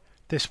Rory,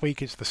 this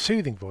week it's the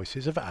soothing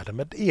voices of Adam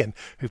and Ian,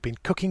 who've been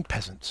cooking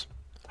peasants.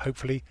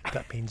 Hopefully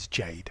that means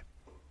Jade.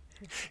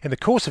 In the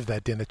course of their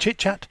dinner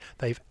chit-chat,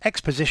 they've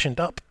expositioned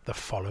up the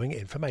following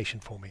information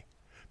for me.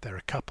 They're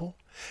a couple.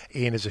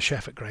 Ian is a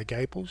chef at Grey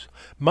Gables.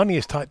 Money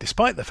is tight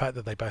despite the fact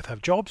that they both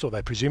have jobs,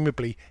 although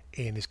presumably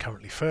Ian is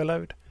currently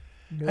furloughed.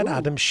 No. And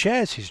Adam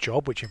shares his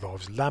job, which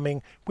involves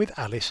lambing, with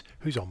Alice,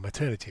 who's on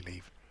maternity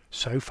leave.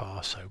 So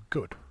far, so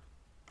good.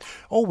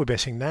 All we're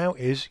missing now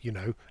is,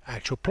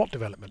 actual plot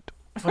development.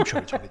 I'm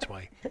sure it's on its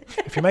way.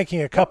 If you're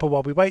making a cuppa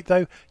while we wait,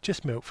 though,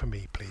 just milk for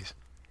me, please.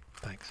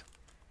 Thanks.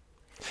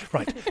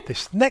 Right,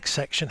 this next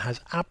section has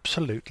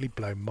absolutely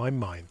blown my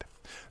mind.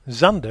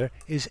 Xander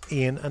is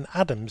Ian and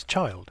Adam's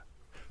child,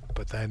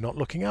 but they're not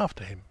looking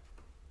after him.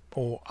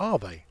 Or are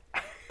they?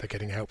 They're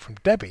getting help from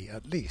Debbie,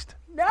 at least.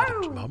 No!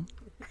 Adam's mum,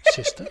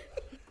 sister.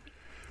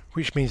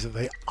 Which means that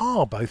they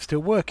are both still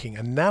working,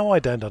 and now I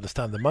don't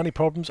understand the money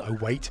problems. Oh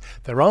wait,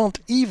 there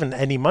aren't even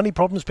any money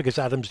problems because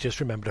Adam's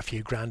just remembered a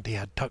few grand he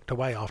had tucked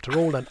away after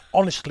all, and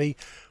honestly,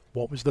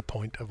 what was the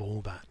point of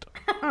all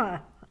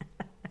that?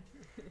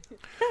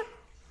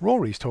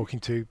 Rory's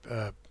talking to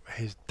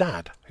his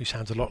dad, who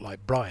sounds a lot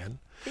like Brian.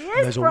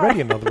 And there's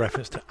already another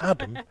reference to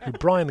Adam, who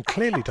Brian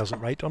clearly doesn't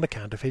rate on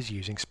account of his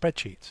using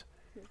spreadsheets.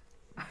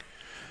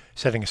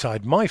 Setting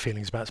aside my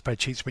feelings about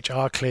spreadsheets, which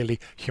are clearly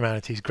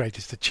humanity's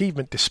greatest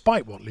achievement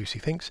despite what Lucy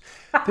thinks,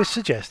 this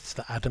suggests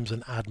that Adam's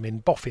an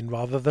admin boffin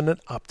rather than an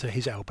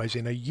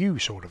up-to-his-elbows-in-a-U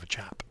sort of a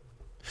chap.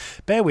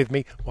 Bear with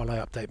me while I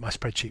update my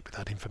spreadsheet with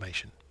that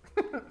information.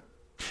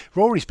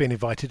 Rory's been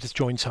invited to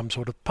join some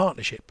sort of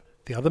partnership,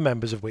 the other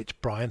members of which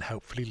Brian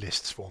helpfully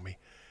lists for me.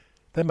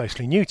 They're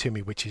mostly new to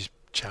me, which is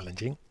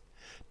challenging.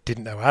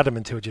 Didn't know Adam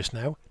until just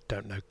now,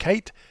 don't know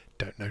Kate,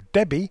 don't know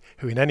Debbie,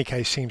 who in any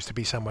case seems to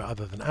be somewhere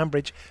other than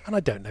Ambridge, and I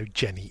don't know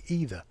Jenny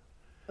either.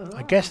 Oh.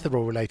 I guess they're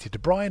all related to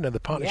Brian, and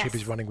the partnership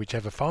is running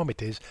whichever farm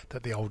it is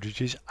that the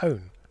Aldridges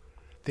own.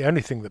 The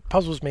only thing that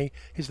puzzles me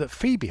is that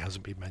Phoebe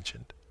hasn't been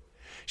mentioned.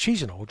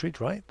 She's an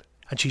Aldridge, right?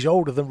 And she's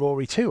older than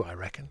Rory too, I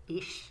reckon.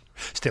 Ish.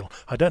 Still,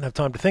 I don't have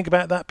time to think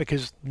about that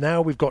because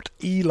now we've got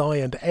Eli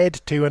and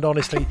Ed too, and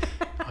honestly,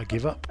 I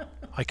give up.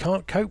 I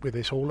can't cope with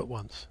this all at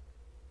once.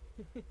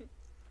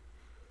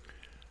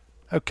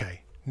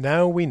 Okay,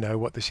 now we know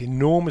what this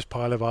enormous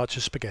pile of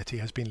Archer's spaghetti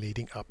has been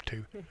leading up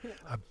to.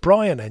 A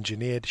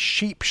Brian-engineered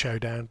sheep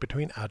showdown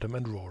between Adam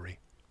and Rory.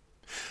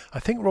 I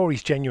think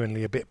Rory's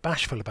genuinely a bit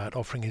bashful about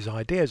offering his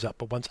ideas up,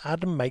 but once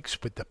Adam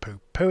makes with the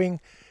poo-pooing,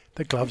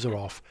 the gloves are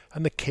off,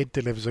 and the kid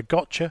delivers a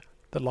gotcha,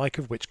 the like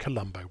of which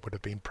Columbo would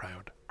have been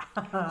proud.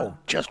 Oh,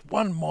 just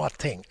one more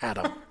thing,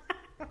 Adam.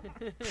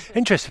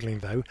 Interestingly,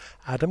 though,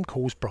 Adam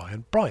calls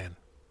Brian Brian.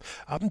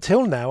 Up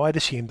until now, I'd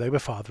assumed they were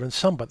father and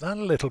son, but that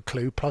little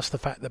clue, plus the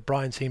fact that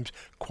Brian seems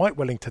quite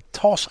willing to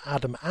toss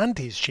Adam and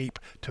his sheep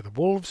to the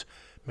wolves,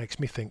 makes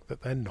me think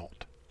that they're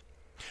not.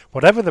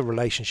 Whatever the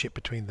relationship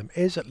between them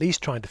is, at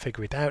least trying to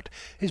figure it out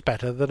is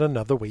better than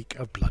another week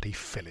of bloody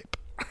Philip.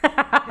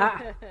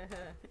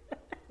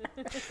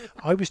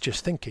 I was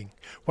just thinking,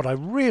 what I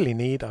really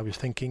need, I was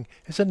thinking,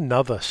 is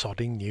another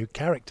sodding new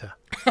character.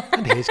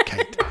 And here's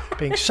Kate,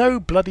 being so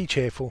bloody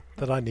cheerful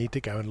that I need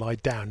to go and lie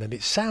down, and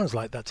it sounds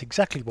like that's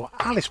exactly what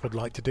Alice would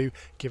like to do,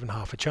 given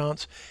half a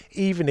chance,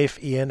 even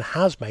if Ian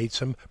has made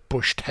some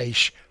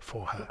bush-taish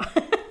for her.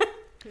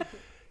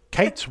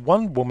 Kate's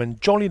one-woman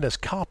jolliness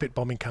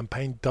carpet-bombing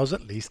campaign does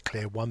at least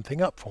clear one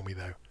thing up for me,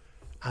 though.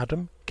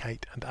 Adam,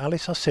 Kate and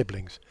Alice are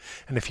siblings,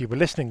 and if you were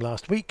listening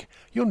last week,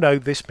 you'll know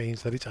this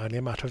means that it's only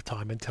a matter of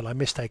time until I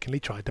mistakenly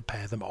tried to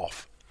pair them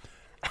off.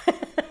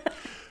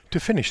 To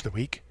finish the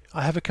week,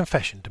 I have a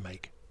confession to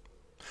make.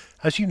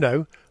 As you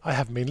know, I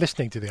haven't been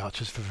listening to The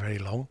Archers for very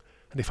long,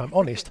 and if I'm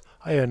honest,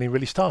 I only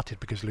really started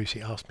because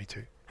Lucy asked me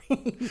to.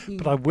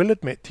 But I will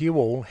admit to you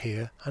all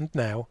here and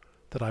now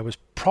that I was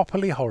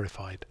properly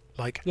horrified,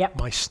 like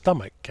my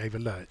stomach gave a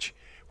lurch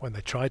when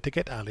they tried to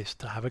get Alice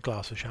to have a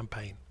glass of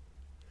champagne.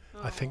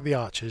 I think The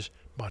Archers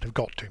might have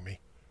got to me.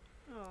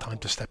 Time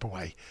to step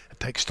away and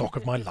take stock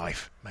of my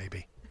life,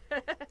 maybe.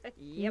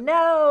 Yep.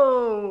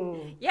 No.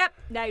 Yep.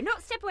 No,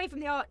 not step away from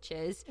the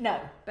Archers. No.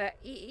 But,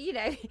 you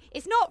know,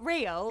 it's not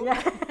real.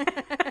 Yeah.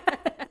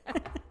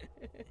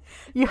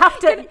 You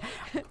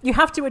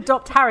have to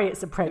adopt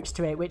Harriet's approach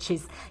to it, which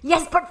is,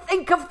 yes, but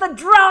think of the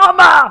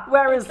drama!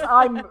 Whereas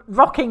I'm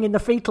rocking in the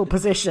fetal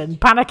position,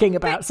 panicking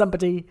about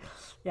somebody...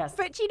 Yes.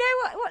 But you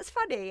know what's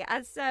funny?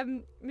 As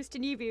Mr.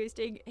 Newby was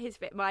doing his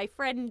bit, my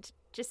friend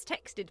just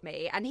texted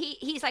me, and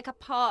he's like a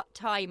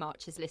part-time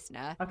Archers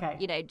listener. Okay.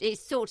 You know,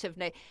 it's sort of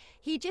no.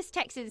 He just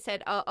texted and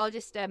said,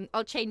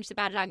 I'll change the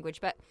bad language,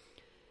 but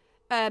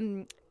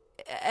who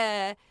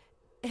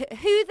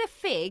the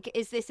fig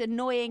is this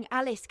annoying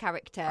Alice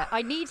character?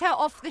 I need her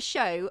off the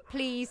show,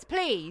 please.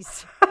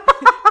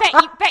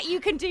 bet you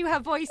can do her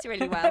voice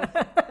really well.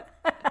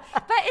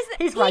 But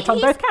he's right on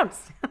both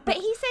counts. But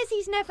he says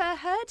he's never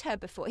heard her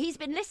before. He's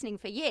been listening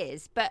for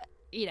years, but,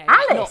 you know...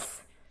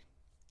 Alice?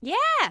 Yeah.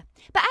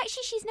 But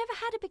actually, she's never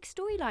had a big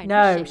storyline,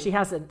 No, has she? she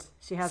hasn't.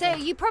 So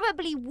you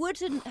probably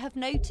wouldn't have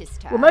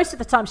noticed her. Well, most of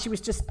the time she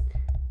was just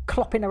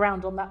clopping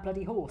around on that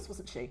bloody horse,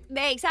 wasn't she?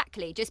 Yeah,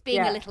 exactly. Just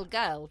being a little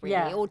girl, really.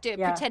 Yeah. Or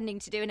pretending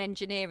to do an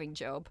engineering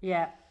job.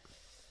 Yeah.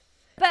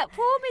 But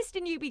poor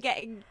Mr. Newby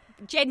getting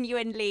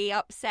genuinely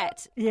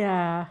upset.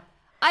 Yeah.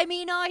 I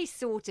mean, I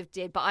sort of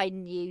did, but I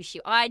knew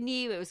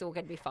it was all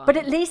going to be fine. But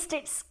at least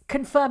it's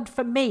confirmed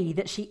for me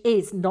that she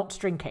is not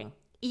drinking.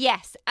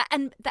 Yes,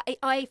 and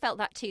I felt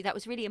that too. That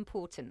was really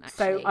important,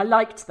 So actually. I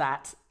liked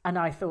that, and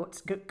I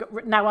thought,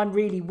 now I'm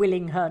really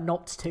willing her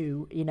not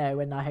to, you know,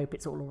 and I hope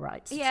it's all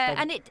right. Yeah,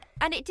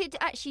 and it did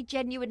actually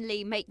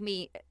genuinely make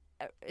me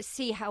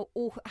see how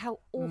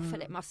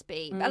awful it must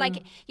be.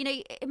 Like, you know,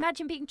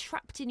 imagine being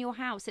trapped in your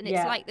house and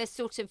it's like there's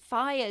sort of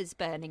fires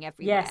burning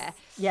everywhere. Yes,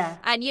 yeah.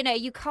 And, you know,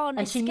 you can't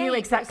And escape. she knew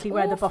exactly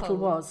where the bottle awful.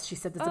 was. She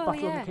said there's a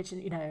bottle in the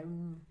kitchen, you know.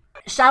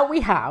 Shall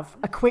we have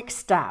a quick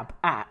stab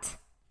at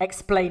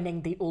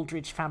explaining the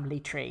Aldridge family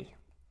tree?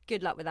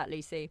 Good luck with that,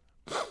 Lucy.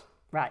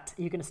 Right,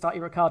 are you going to start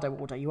your Ricardo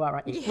order? You are,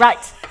 aren't you?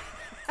 Right.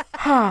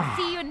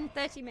 See you in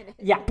 30 minutes.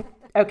 Yep.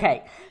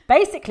 Okay.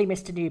 Basically,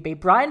 Mr. Newby,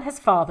 Brian has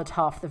fathered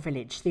half the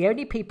village. The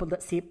only people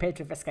that appear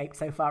to have escaped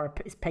so far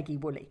is Peggy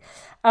Woolley.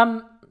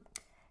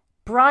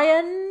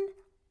 Brian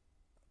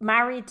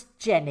married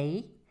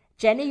Jenny.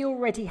 Jenny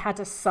already had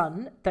a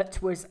son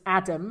that was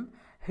Adam,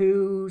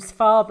 whose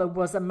father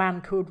was a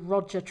man called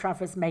Roger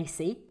Travers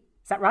Macy.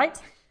 Is that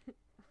right?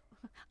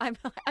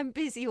 I'm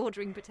busy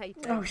ordering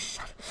potatoes. Oh,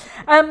 shut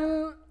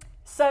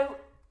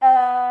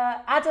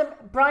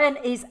up. Brian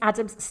is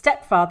Adam's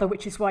stepfather,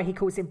 which is why he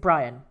calls him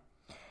Brian.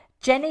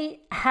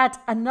 Jenny had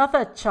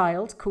another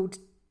child called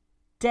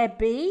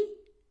Debbie.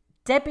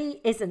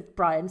 Debbie isn't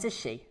Brian's, is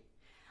she?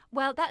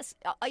 Well,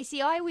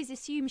 I always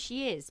assume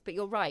she is, but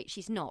you're right,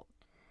 she's not.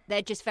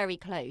 They're just very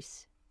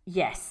close.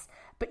 Yes.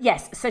 But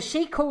yes, so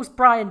she calls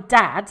Brian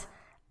Dad,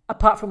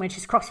 apart from when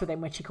she's cross with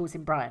him when she calls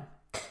him Brian,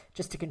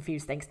 just to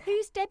confuse things.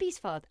 Who's Debbie's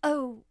father?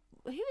 Oh,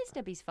 who is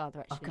Debbie's father,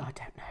 actually? Oh, God, I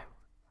don't know.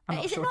 I'm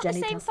not is sure it not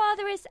Jenny the same does.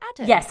 father as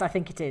Adam? Yes, I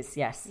think it is,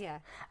 yes. Yeah.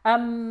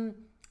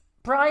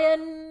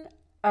 Brian,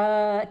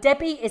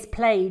 Debbie is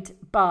played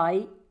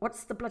by,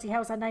 what's the bloody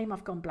hell's her name?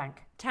 I've gone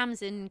blank.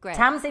 Tamsin Greig.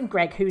 Tamsin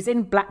Greig, who's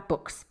in Black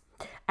Books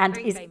and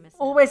Very is famous.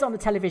 always on the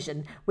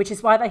television, which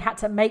is why they had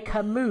to make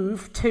her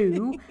move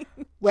to,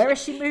 where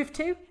has she moved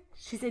to?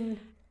 She's in...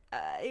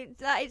 I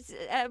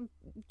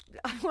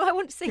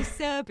want to say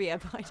Serbia,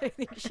 but I don't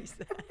think she's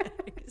there.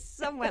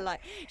 Somewhere like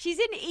she's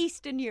in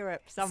Eastern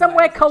Europe.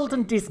 Somewhere cold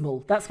and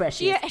dismal. That's where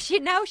she is. She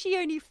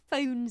only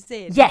phones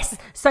in. Yes.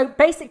 So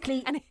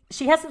basically,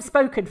 she hasn't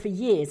spoken for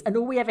years, and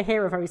all we ever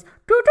hear of her is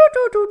do do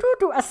do do do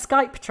do as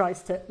Skype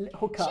tries to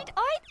hook up.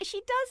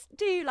 She does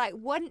do like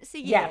once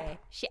a year.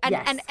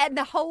 Yeah. And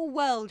the whole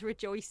world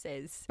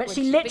rejoices. But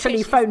she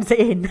literally phones it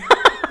in.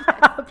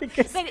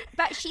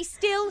 But she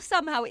still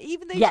somehow,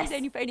 even though she's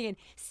only phoning in,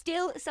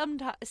 still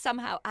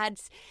somehow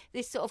adds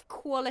this sort of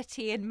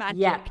quality and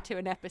magic to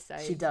an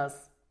episode. She does.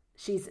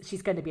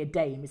 She's going to be a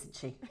dame, isn't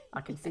she?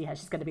 I can see her.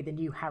 She's going to be the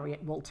new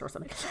Harriet Walter or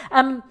something.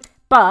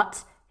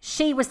 But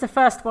she was the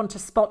first one to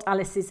spot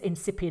Alice's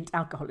incipient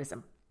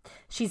alcoholism.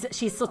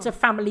 She's sort of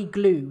family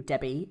glue,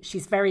 Debbie. She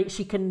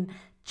can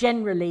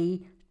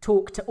generally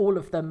talk to all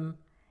of them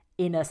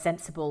in a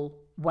sensible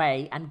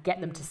way and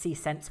get them to see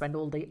sense when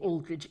all the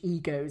Aldridge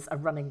egos are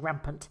running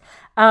rampant.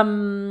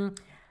 Rua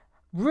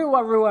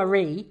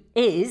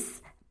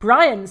is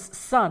Brian's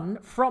son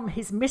from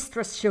his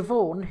mistress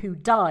Siobhan, who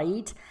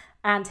died,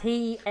 and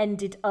he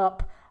ended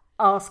up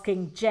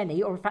asking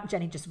Jenny, or in fact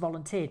Jenny just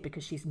volunteered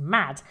because she's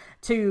mad,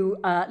 to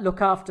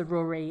look after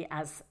Rory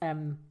as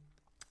and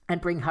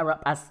bring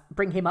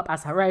him up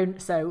as her own.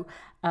 So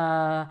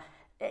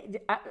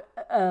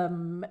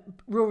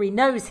Rory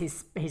knows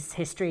his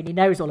history and he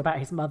knows all about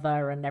his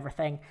mother and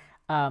everything,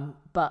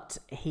 but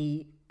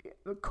he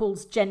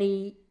calls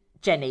Jenny,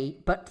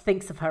 but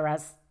thinks of her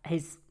as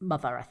his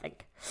mother, I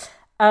think.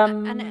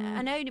 And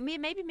I know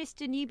maybe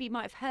Mr. Newby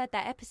might have heard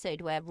that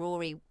episode where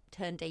Rory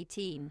turned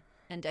 18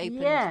 and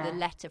opened the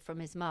letter from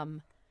his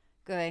mum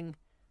going,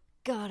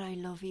 God, I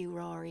love you,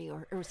 Rory,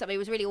 or something. It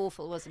was really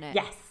awful, wasn't it?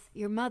 Yes.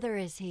 Your mother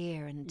is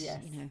here and,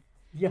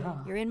 Yeah.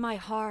 You're in my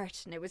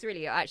heart. And it was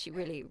really, actually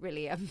really,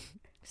 really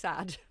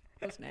sad,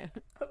 wasn't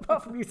it?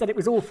 Apart from you said it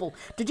was awful.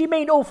 Did you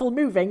mean awful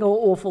moving or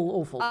awful?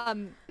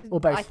 Or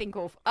both? I think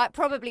awful.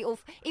 Probably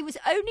awful. It was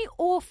only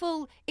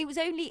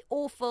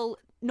awful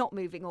not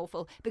moving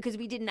awful because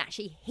we didn't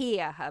actually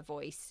hear her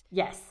voice.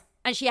 Yes.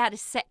 And she had a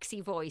sexy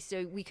voice,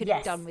 so we could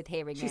have done with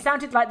hearing it. She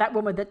sounded like that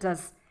woman that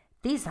does,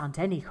 these aren't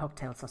any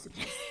cocktail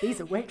sausages.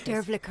 These are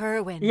waitresses. Dervla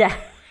Kerwin. Yeah.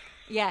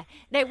 Yeah.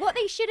 No, what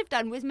they should have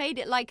done was made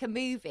it like a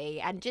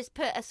movie and just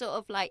put a sort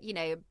of like,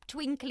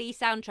 twinkly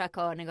soundtrack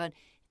on and gone,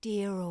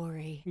 Dear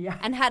Rory. Yeah.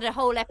 And had a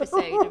whole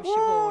episode of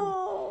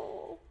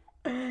Siobhan.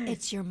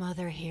 It's your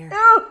mother here.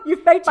 Oh,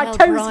 you've made my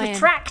toes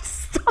retract.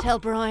 Stop. Tell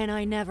Brian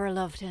I never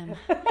loved him.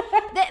 But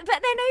then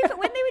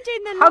when they were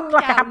doing the hung lockdown,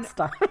 like a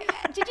hamster.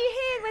 Did you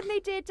hear when they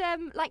did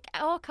like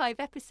archive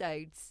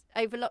episodes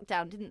over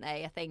lockdown? Didn't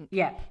they? I think.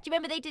 Yeah. Do you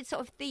remember they did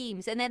sort of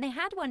themes, and then they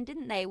had one,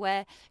 didn't they,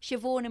 where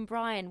Siobhan and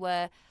Brian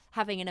were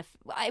having it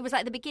was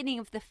like the beginning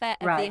of the affair,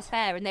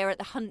 and they were at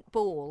the Hunt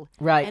Ball,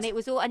 right? And it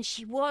was all, and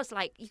she was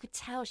like, you could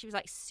tell she was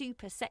like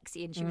super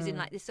sexy, and she was in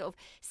like this sort of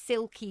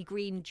silky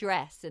green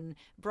dress, and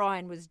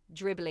Brian was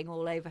dribbling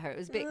all over her. It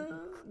was a bit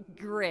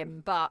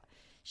grim, but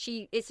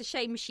it's a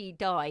shame she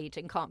died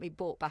and can't be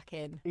brought back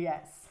in.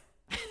 Yes,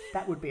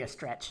 that would be a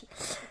stretch.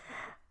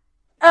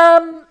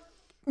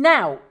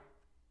 Now,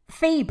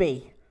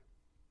 Phoebe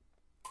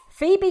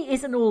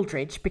is an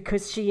Aldridge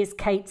because she is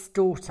Kate's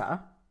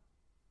daughter.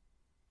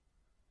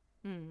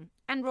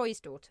 And Roy's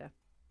daughter.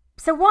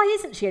 So why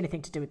isn't she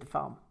anything to do with the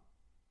farm?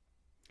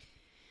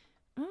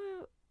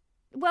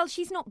 Well,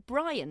 she's not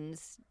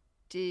Brian's.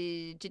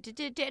 Don't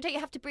you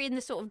have to be in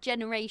the sort of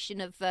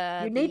generation of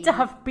you need to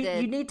have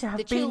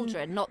the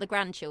children, not the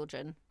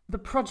grandchildren. The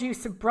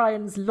produce of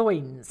Brian's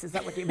loins, is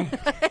that what you mean?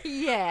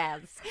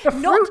 Yes. The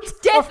fruit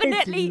of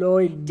his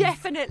loins.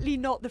 Definitely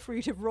not the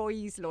fruit of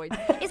Roy's loins.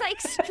 It's like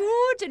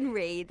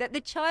extraordinary that the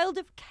child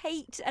of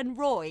Kate and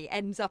Roy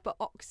ends up at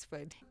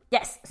Oxford.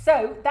 Yes,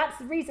 so that's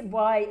the reason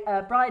why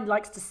Brian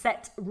likes to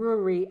set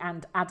Rory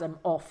and Adam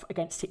off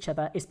against each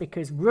other, is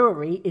because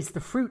Rory is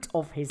the fruit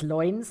of his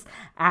loins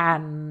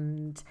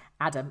and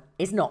Adam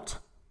is not.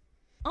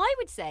 I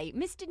would say,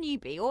 Mr.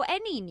 Newby, or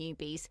any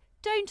newbies,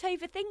 don't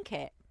overthink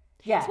it.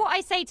 Yeah. It's what I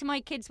say to my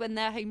kids when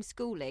they're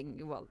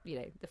homeschooling. Well,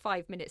 the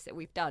 5 minutes that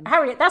we've done.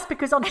 Harriet, that's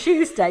because on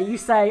Tuesday you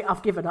say,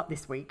 I've given up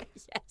this week.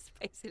 Yes,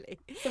 basically.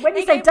 So when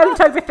you say don't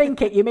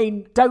overthink it, you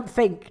mean don't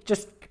think,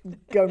 just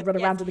go and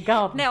run around in the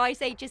garden. No, I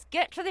say just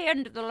get to the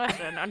end of the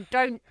lesson and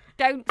don't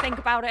think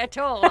about it at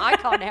all. I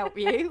can't help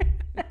you.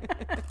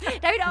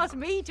 Don't ask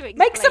me to explain.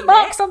 Make some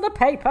marks on the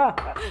paper.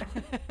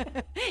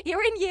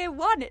 You're in year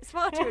 1. It's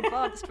far too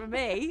advanced for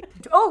me.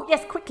 Oh,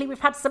 yes, quickly.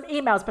 We've had some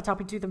emails, but I'll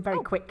do them very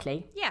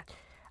quickly. Yeah.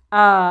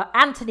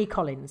 Anthony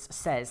Collins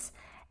says,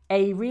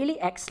 a really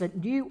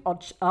excellent new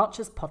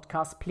Archers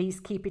podcast. Please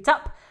keep it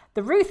up.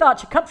 The Ruth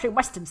Archer country and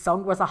western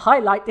song was a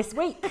highlight this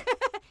week.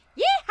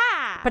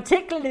 Yeehaw!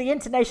 Particularly the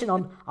intonation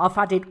on I've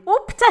had it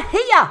up to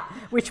here,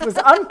 which was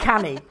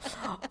uncanny.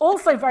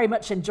 Also very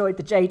much enjoyed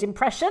the Jade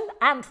impression,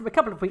 and from a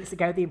couple of weeks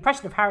ago, the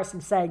impression of Harrison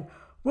saying,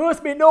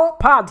 where's my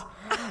notepad?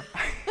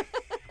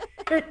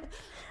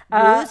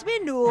 Where's my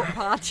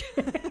notepad?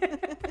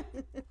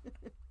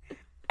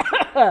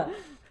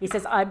 He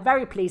says, I'm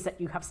very pleased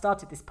that you have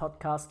started this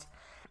podcast.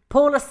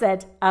 Paula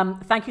said,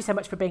 thank you so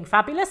much for being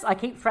fabulous. I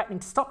keep threatening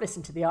to stop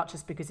listening to The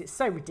Archers because it's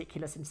so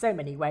ridiculous in so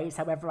many ways.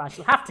 However, I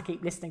shall have to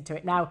keep listening to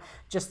it now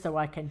just so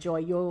I can enjoy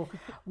your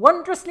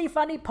wondrously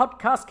funny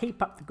podcast.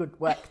 Keep up the good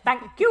work.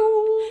 Thank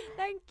you.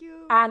 Thank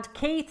you. And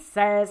Keith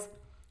says,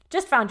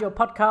 just found your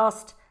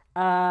podcast.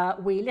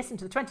 We listened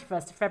to the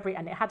 21st of February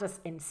and it had us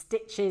in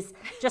stitches.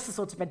 Just the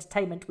sort of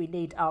entertainment we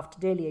need after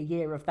nearly a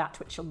year of that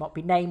which shall not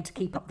be named.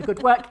 Keep up the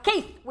good work.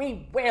 Keith,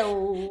 we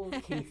will.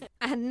 Keith.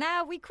 And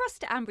now we cross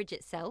to Ambridge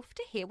itself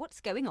to hear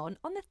what's going on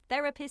the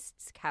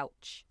therapist's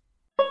couch.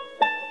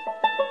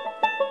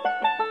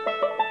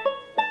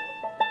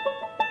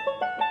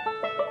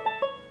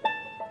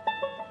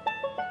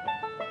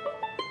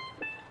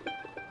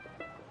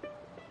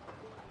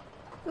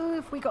 Who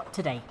have we got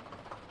today?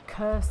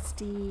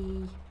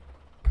 Kirsty,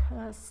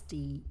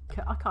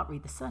 I can't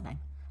read the surname.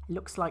 It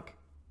looks like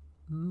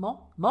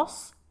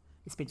Moss.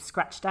 It's been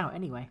scratched out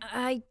anyway.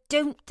 I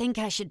don't think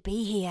I should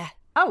be here.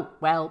 Oh,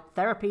 well,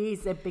 therapy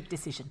is a big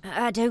decision.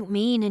 I don't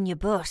mean in your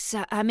bus.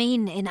 I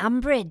mean in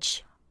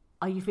Ambridge.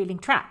 Are you feeling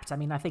trapped? I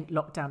mean, I think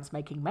lockdown's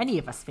making many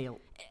of us feel...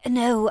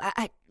 No,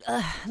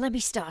 let me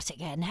start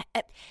again.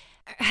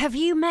 Have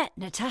you met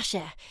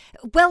Natasha?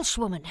 Welsh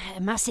woman,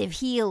 massive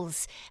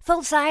heels,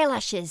 false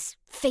eyelashes,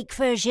 fake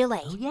fur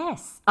gilet. Oh,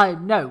 yes.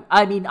 No,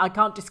 I mean, I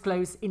can't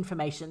disclose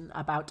information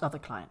about other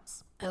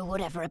clients. Oh,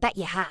 whatever, I bet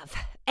you have.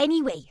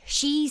 Anyway,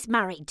 she's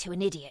married to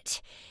an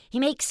idiot. He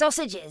makes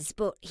sausages,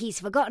 but he's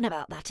forgotten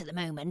about that at the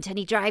moment, and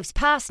he drives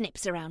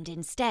parsnips around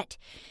instead.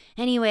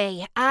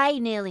 Anyway, I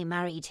nearly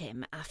married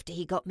him after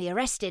he got me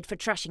arrested for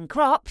trashing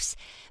crops,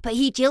 but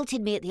he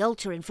jilted me at the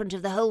altar in front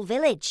of the whole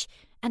village.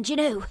 And you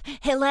know,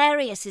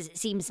 hilarious as it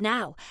seems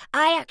now,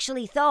 I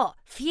actually thought,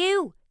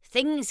 phew,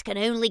 things can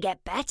only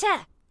get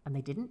better. And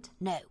they didn't?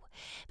 No,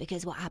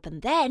 because what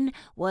happened then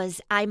was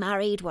I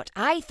married what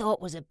I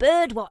thought was a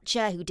bird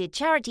watcher who did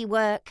charity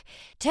work.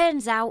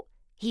 Turns out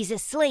he's a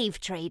slave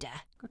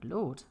trader. Good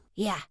Lord.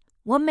 Yeah.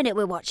 1 minute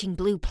we're watching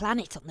Blue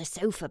Planet on the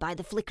sofa by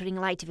the flickering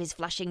light of his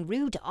flashing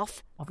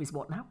Rudolph. Of his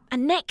what now?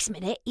 And next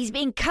minute, he's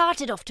being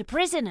carted off to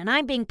prison and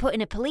I'm being put in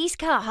a police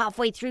car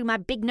halfway through my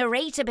big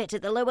narrator bit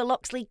at the Lower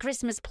Loxley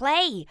Christmas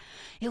play.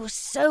 It was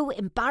so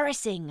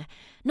embarrassing.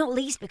 Not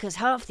least because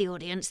half the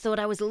audience thought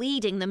I was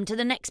leading them to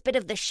the next bit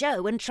of the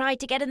show and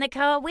tried to get in the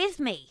car with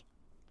me.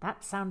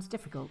 That sounds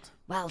difficult.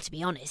 Well, to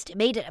be honest, it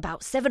made it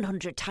about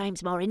 700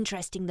 times more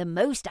interesting than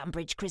most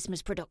Ambridge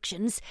Christmas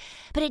productions,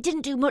 but it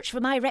didn't do much for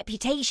my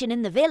reputation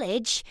in the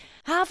village.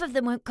 Half of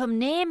them won't come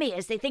near me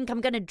as they think I'm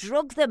going to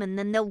drug them and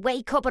then they'll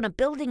wake up on a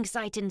building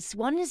site in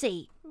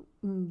Swansea.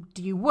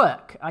 Do you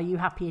work? Are you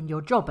happy in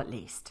your job at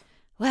least?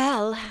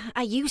 Well,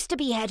 I used to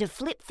be head of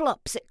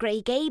flip-flops at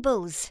Grey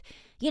Gables.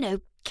 You know,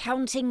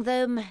 counting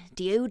them,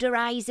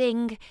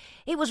 deodorising.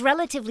 It was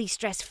relatively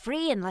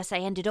stress-free unless I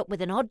ended up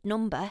with an odd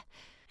number.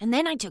 And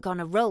then I took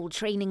on a role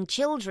training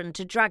children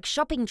to drag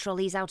shopping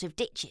trolleys out of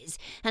ditches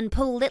and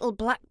pull little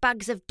black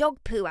bags of dog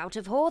poo out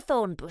of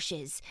hawthorn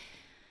bushes.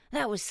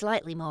 That was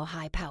slightly more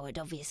high-powered,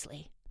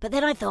 obviously. But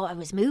then I thought I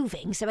was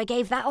moving, so I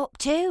gave that up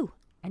too.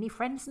 Any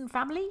friends and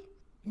family?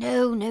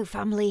 No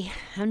family.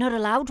 I'm not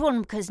allowed one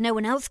because no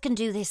one else can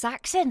do this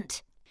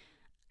accent.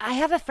 I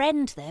have a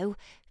friend, though.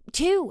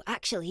 2,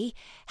 actually.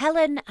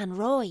 Helen and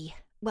Roy.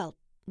 Well,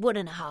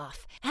 1.5.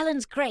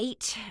 Helen's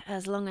great,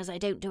 as long as I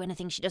don't do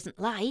anything she doesn't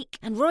like,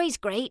 and Roy's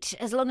great,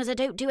 as long as I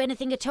don't do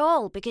anything at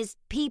all, because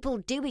people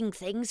doing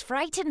things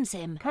frightens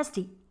him.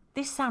 Kirsty,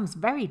 this sounds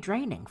very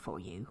draining for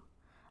you.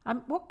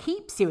 What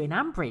keeps you in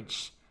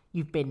Ambridge?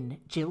 You've been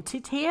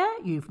jilted here,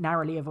 you've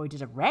narrowly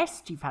avoided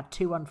arrest, you've had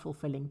 2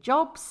 unfulfilling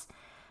jobs,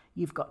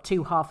 you've got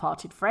 2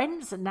 half-hearted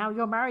friends, and now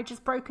your marriage has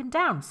broken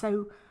down,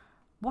 so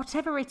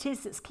whatever it is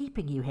that's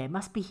keeping you here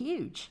must be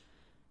huge.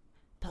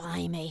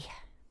 Blimey.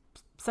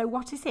 So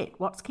what is it?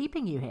 What's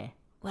keeping you here?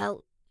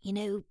 Well, you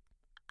know,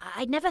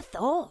 I'd never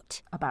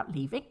thought. About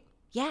leaving?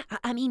 Yeah,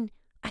 I mean,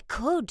 I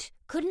could,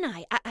 couldn't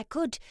I? I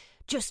could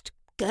just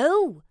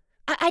go.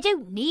 I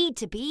don't need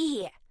to be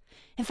here.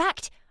 In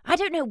fact, I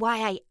don't know why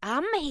I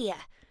am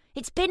here.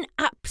 It's been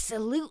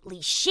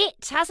absolutely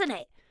shit, hasn't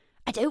it?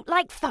 I don't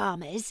like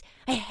farmers.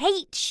 I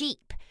hate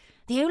sheep.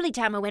 The only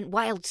time I went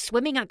wild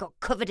swimming, I got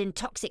covered in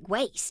toxic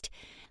waste.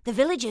 The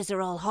villagers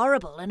are all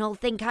horrible and all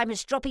think I'm a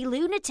stroppy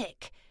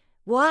lunatic.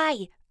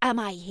 Why am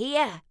I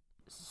here?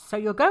 So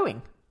you're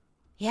going?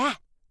 Yeah,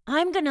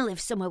 I'm going to live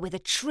somewhere with a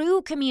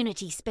true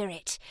community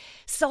spirit.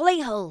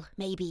 Solihull,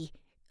 maybe.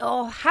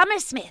 Or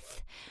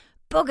Hammersmith.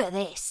 Bugger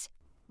this.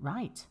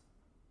 Right.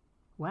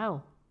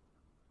 Well,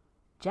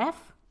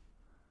 Jeff,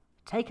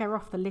 take her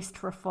off the list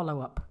for a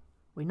follow-up.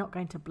 We're not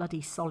going to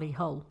bloody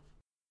Solihull.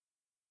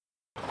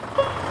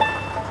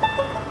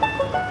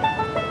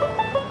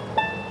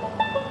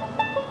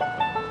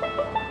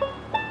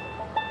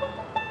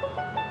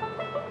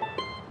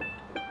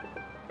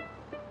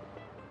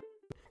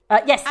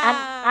 Yes,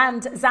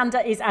 and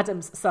Xander is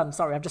Adam's son.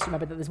 Sorry, I've just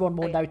remembered that there's one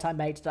more note I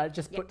made. I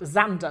just put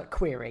Xander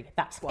query.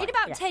 That's why. In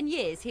about 10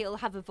 years, he'll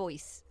have a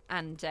voice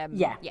and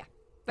yeah.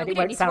 But and it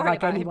won't sound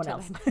like anyone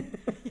else.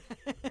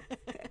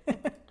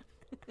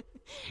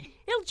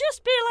 He'll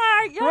just be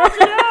like, I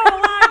don't know,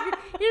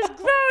 like he's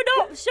grown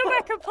up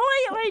somewhere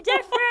completely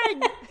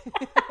different.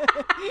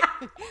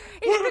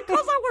 It's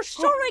because I was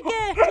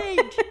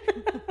surrogated.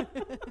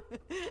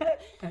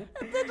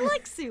 And then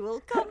Lexi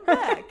will come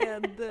back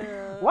and...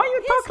 Why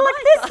you talk like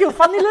this, you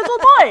funny little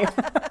boy?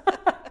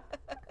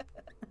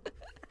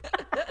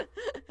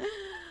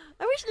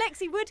 I wish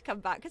Lexi would come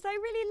back because I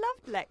really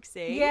loved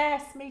Lexi.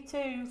 Yes, me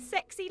too.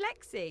 Sexy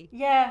Lexi.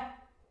 Yeah.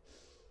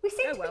 We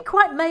seem to be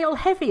quite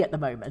male-heavy at the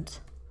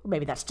moment. Or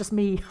maybe that's just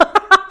me.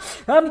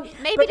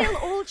 Maybe they'll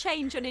all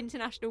change on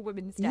International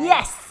Women's Day.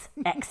 Yes!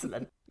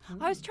 Excellent.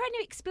 I was trying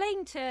to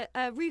explain to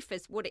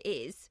Rufus what it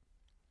is.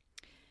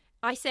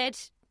 I said...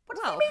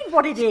 What do you mean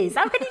what it is?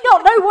 How can you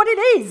not know what it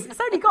is? It's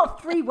only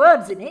got 3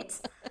 words in it.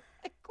 So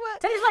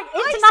it's like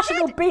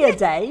International Beer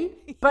Day,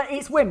 but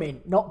it's women,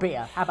 not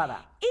beer. How about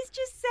that? It's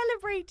just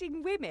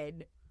celebrating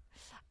women.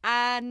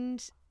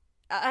 And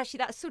actually,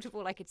 that's sort of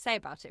all I could say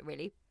about it,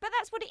 really. But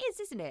that's what it is,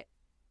 isn't it?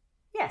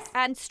 Yes.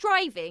 And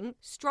striving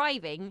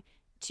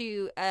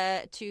to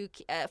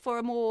for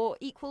a more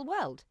equal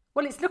world.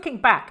 Well, it's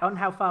looking back on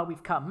how far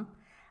we've come.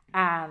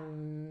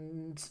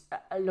 and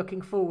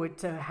looking forward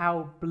to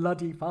how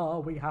bloody far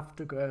we have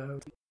to go.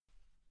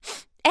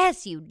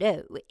 As you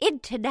know,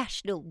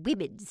 International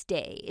Women's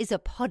Day is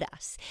upon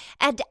us,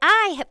 and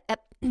I have...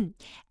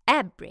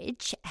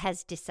 Ambridge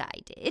has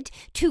decided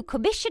to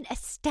commission a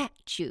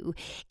statue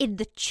in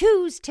the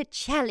Choose to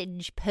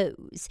Challenge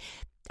pose.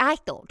 I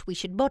thought we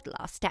should model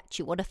our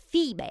statue on a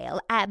female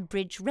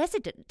Ambridge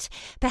resident,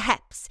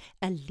 perhaps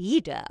a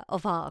leader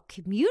of our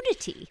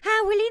community.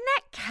 Well, in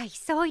that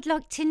case, I'd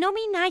like to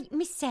nominate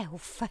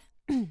myself.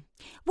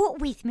 What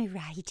with my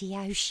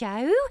radio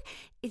show,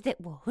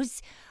 that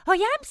was, I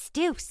am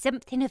still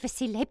something of a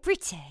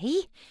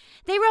celebrity.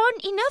 There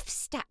aren't enough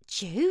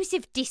statues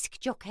of disc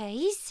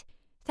jockeys.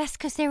 That's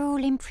 'cause they're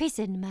all in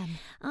prison, Mum.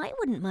 I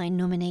wouldn't mind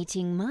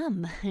nominating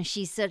Mum.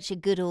 She's such a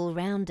good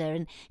all-rounder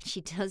and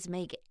she does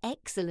make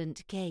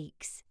excellent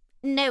cakes.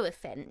 No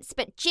offence,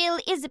 but Jill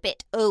is a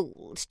bit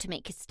old to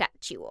make a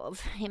statue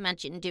of.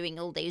 Imagine doing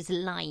all those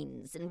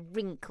lines and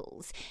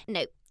wrinkles.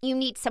 No, you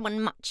need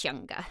someone much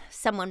younger.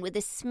 Someone with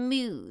a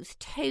smooth,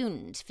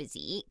 toned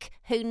physique,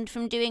 honed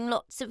from doing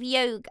lots of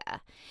yoga.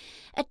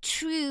 A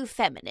true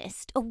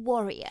feminist, a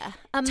warrior,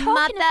 a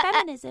Talking mother... of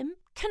feminism,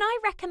 can I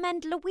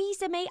recommend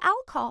Louisa May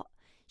Alcott?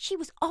 She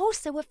was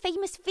also a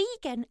famous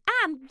vegan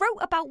and wrote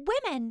about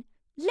women,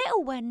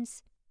 little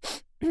ones.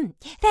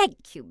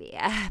 Thank you,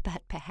 Mia,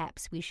 but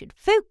perhaps we should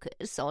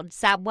focus on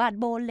someone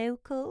more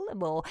local,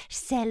 more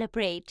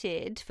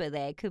celebrated for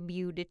their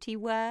community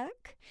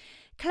work.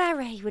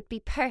 Clary would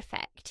be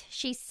perfect.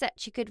 She's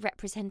such a good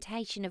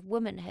representation of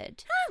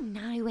womanhood. Oh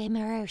no,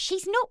 Emma,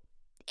 she's not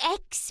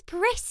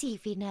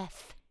expressive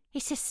enough.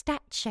 It's a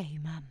statue,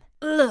 Mum.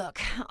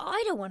 Look,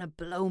 I don't want to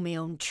blow my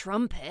own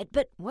trumpet,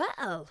 but,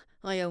 well,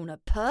 I own a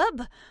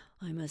pub,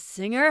 I'm a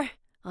singer,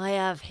 I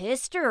have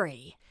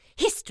history.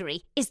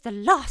 History is the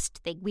last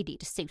thing we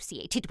need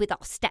associated with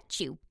our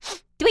statue.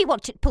 Do we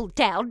want it pulled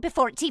down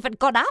before it's even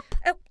gone up?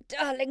 Oh,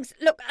 darlings,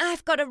 look,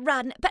 I've got to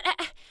run, but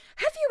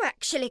have you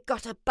actually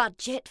got a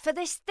budget for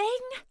this thing?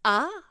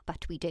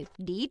 But we don't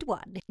need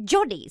one.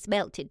 Johnny's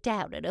melted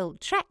down an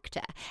old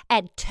tractor,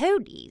 and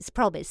Tony's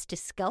promised to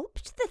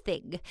sculpt the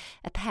thing.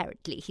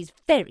 Apparently he's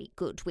very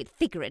good with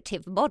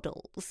figurative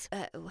models.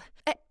 Oh.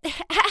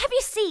 Have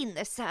you seen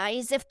the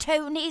size of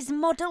Tony's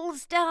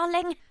models,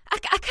 darling? I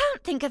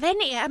can't think of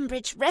any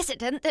Ambridge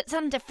resident that's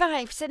under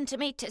 5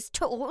 centimetres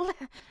tall,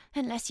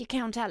 unless you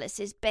count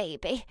Alice's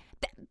baby.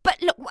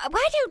 But look,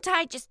 why don't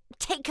I just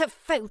take a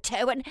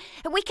photo and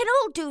we can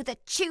all do the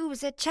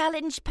Choose a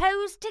Challenge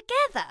pose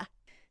together?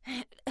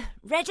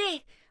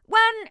 Ready? 1,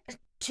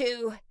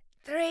 2,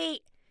 3,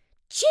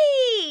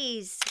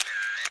 cheese!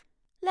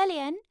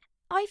 Lillian,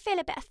 I feel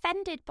a bit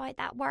offended by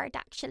that word,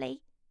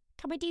 actually.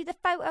 Can we do the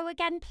photo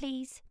again,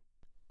 please?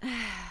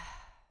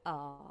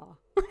 Aww.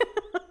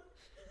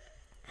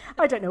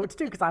 I don't know what to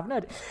do because I haven't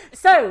heard it.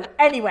 So,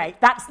 anyway,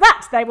 that's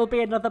that. There will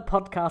be another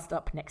podcast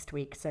up next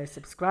week. So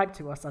subscribe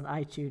to us on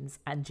iTunes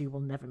and you will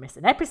never miss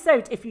an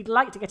episode. If you'd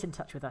like to get in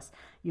touch with us,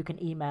 you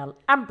can email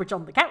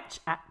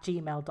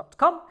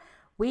ambridgeonthecouch@gmail.com.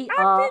 We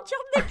are...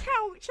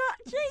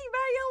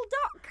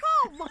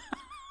 ambridgeonthecouch@gmail.com.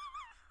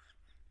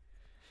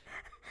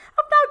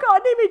 I've now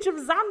got an image of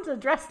Xander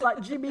dressed like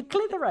Jimmy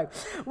Clitheroe.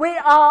 We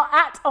are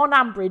on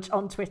Ambridge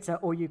on Twitter,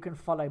 or you can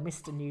follow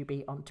Mr.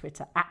 Newbie on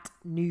Twitter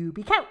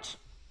 @NewbieCouch.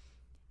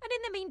 And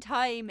in the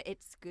meantime,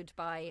 it's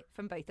goodbye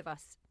from both of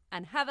us.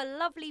 And have a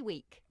lovely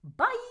week.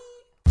 Bye!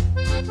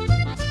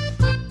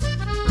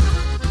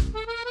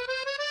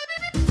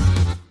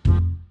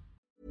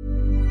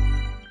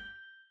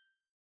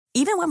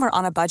 Even when we're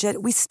on a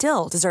budget, we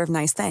still deserve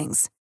nice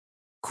things.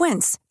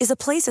 Quince is a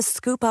place to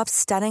scoop up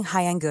stunning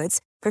high-end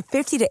goods for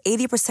 50 to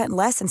 80%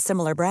 less than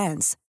similar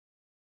brands.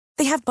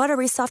 They have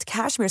buttery soft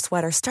cashmere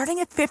sweaters starting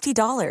at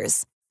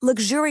 $50,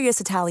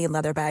 luxurious Italian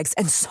leather bags,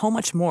 and so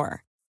much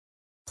more.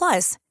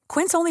 Plus,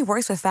 Quince only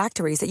works with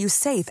factories that use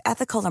safe,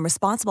 ethical, and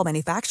responsible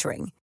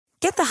manufacturing.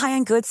 Get the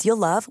high-end goods you'll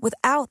love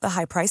without the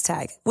high price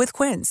tag with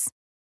Quince.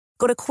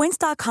 Go to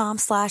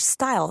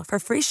quince.com/style for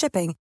free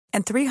shipping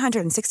and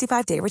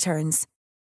 365-day returns.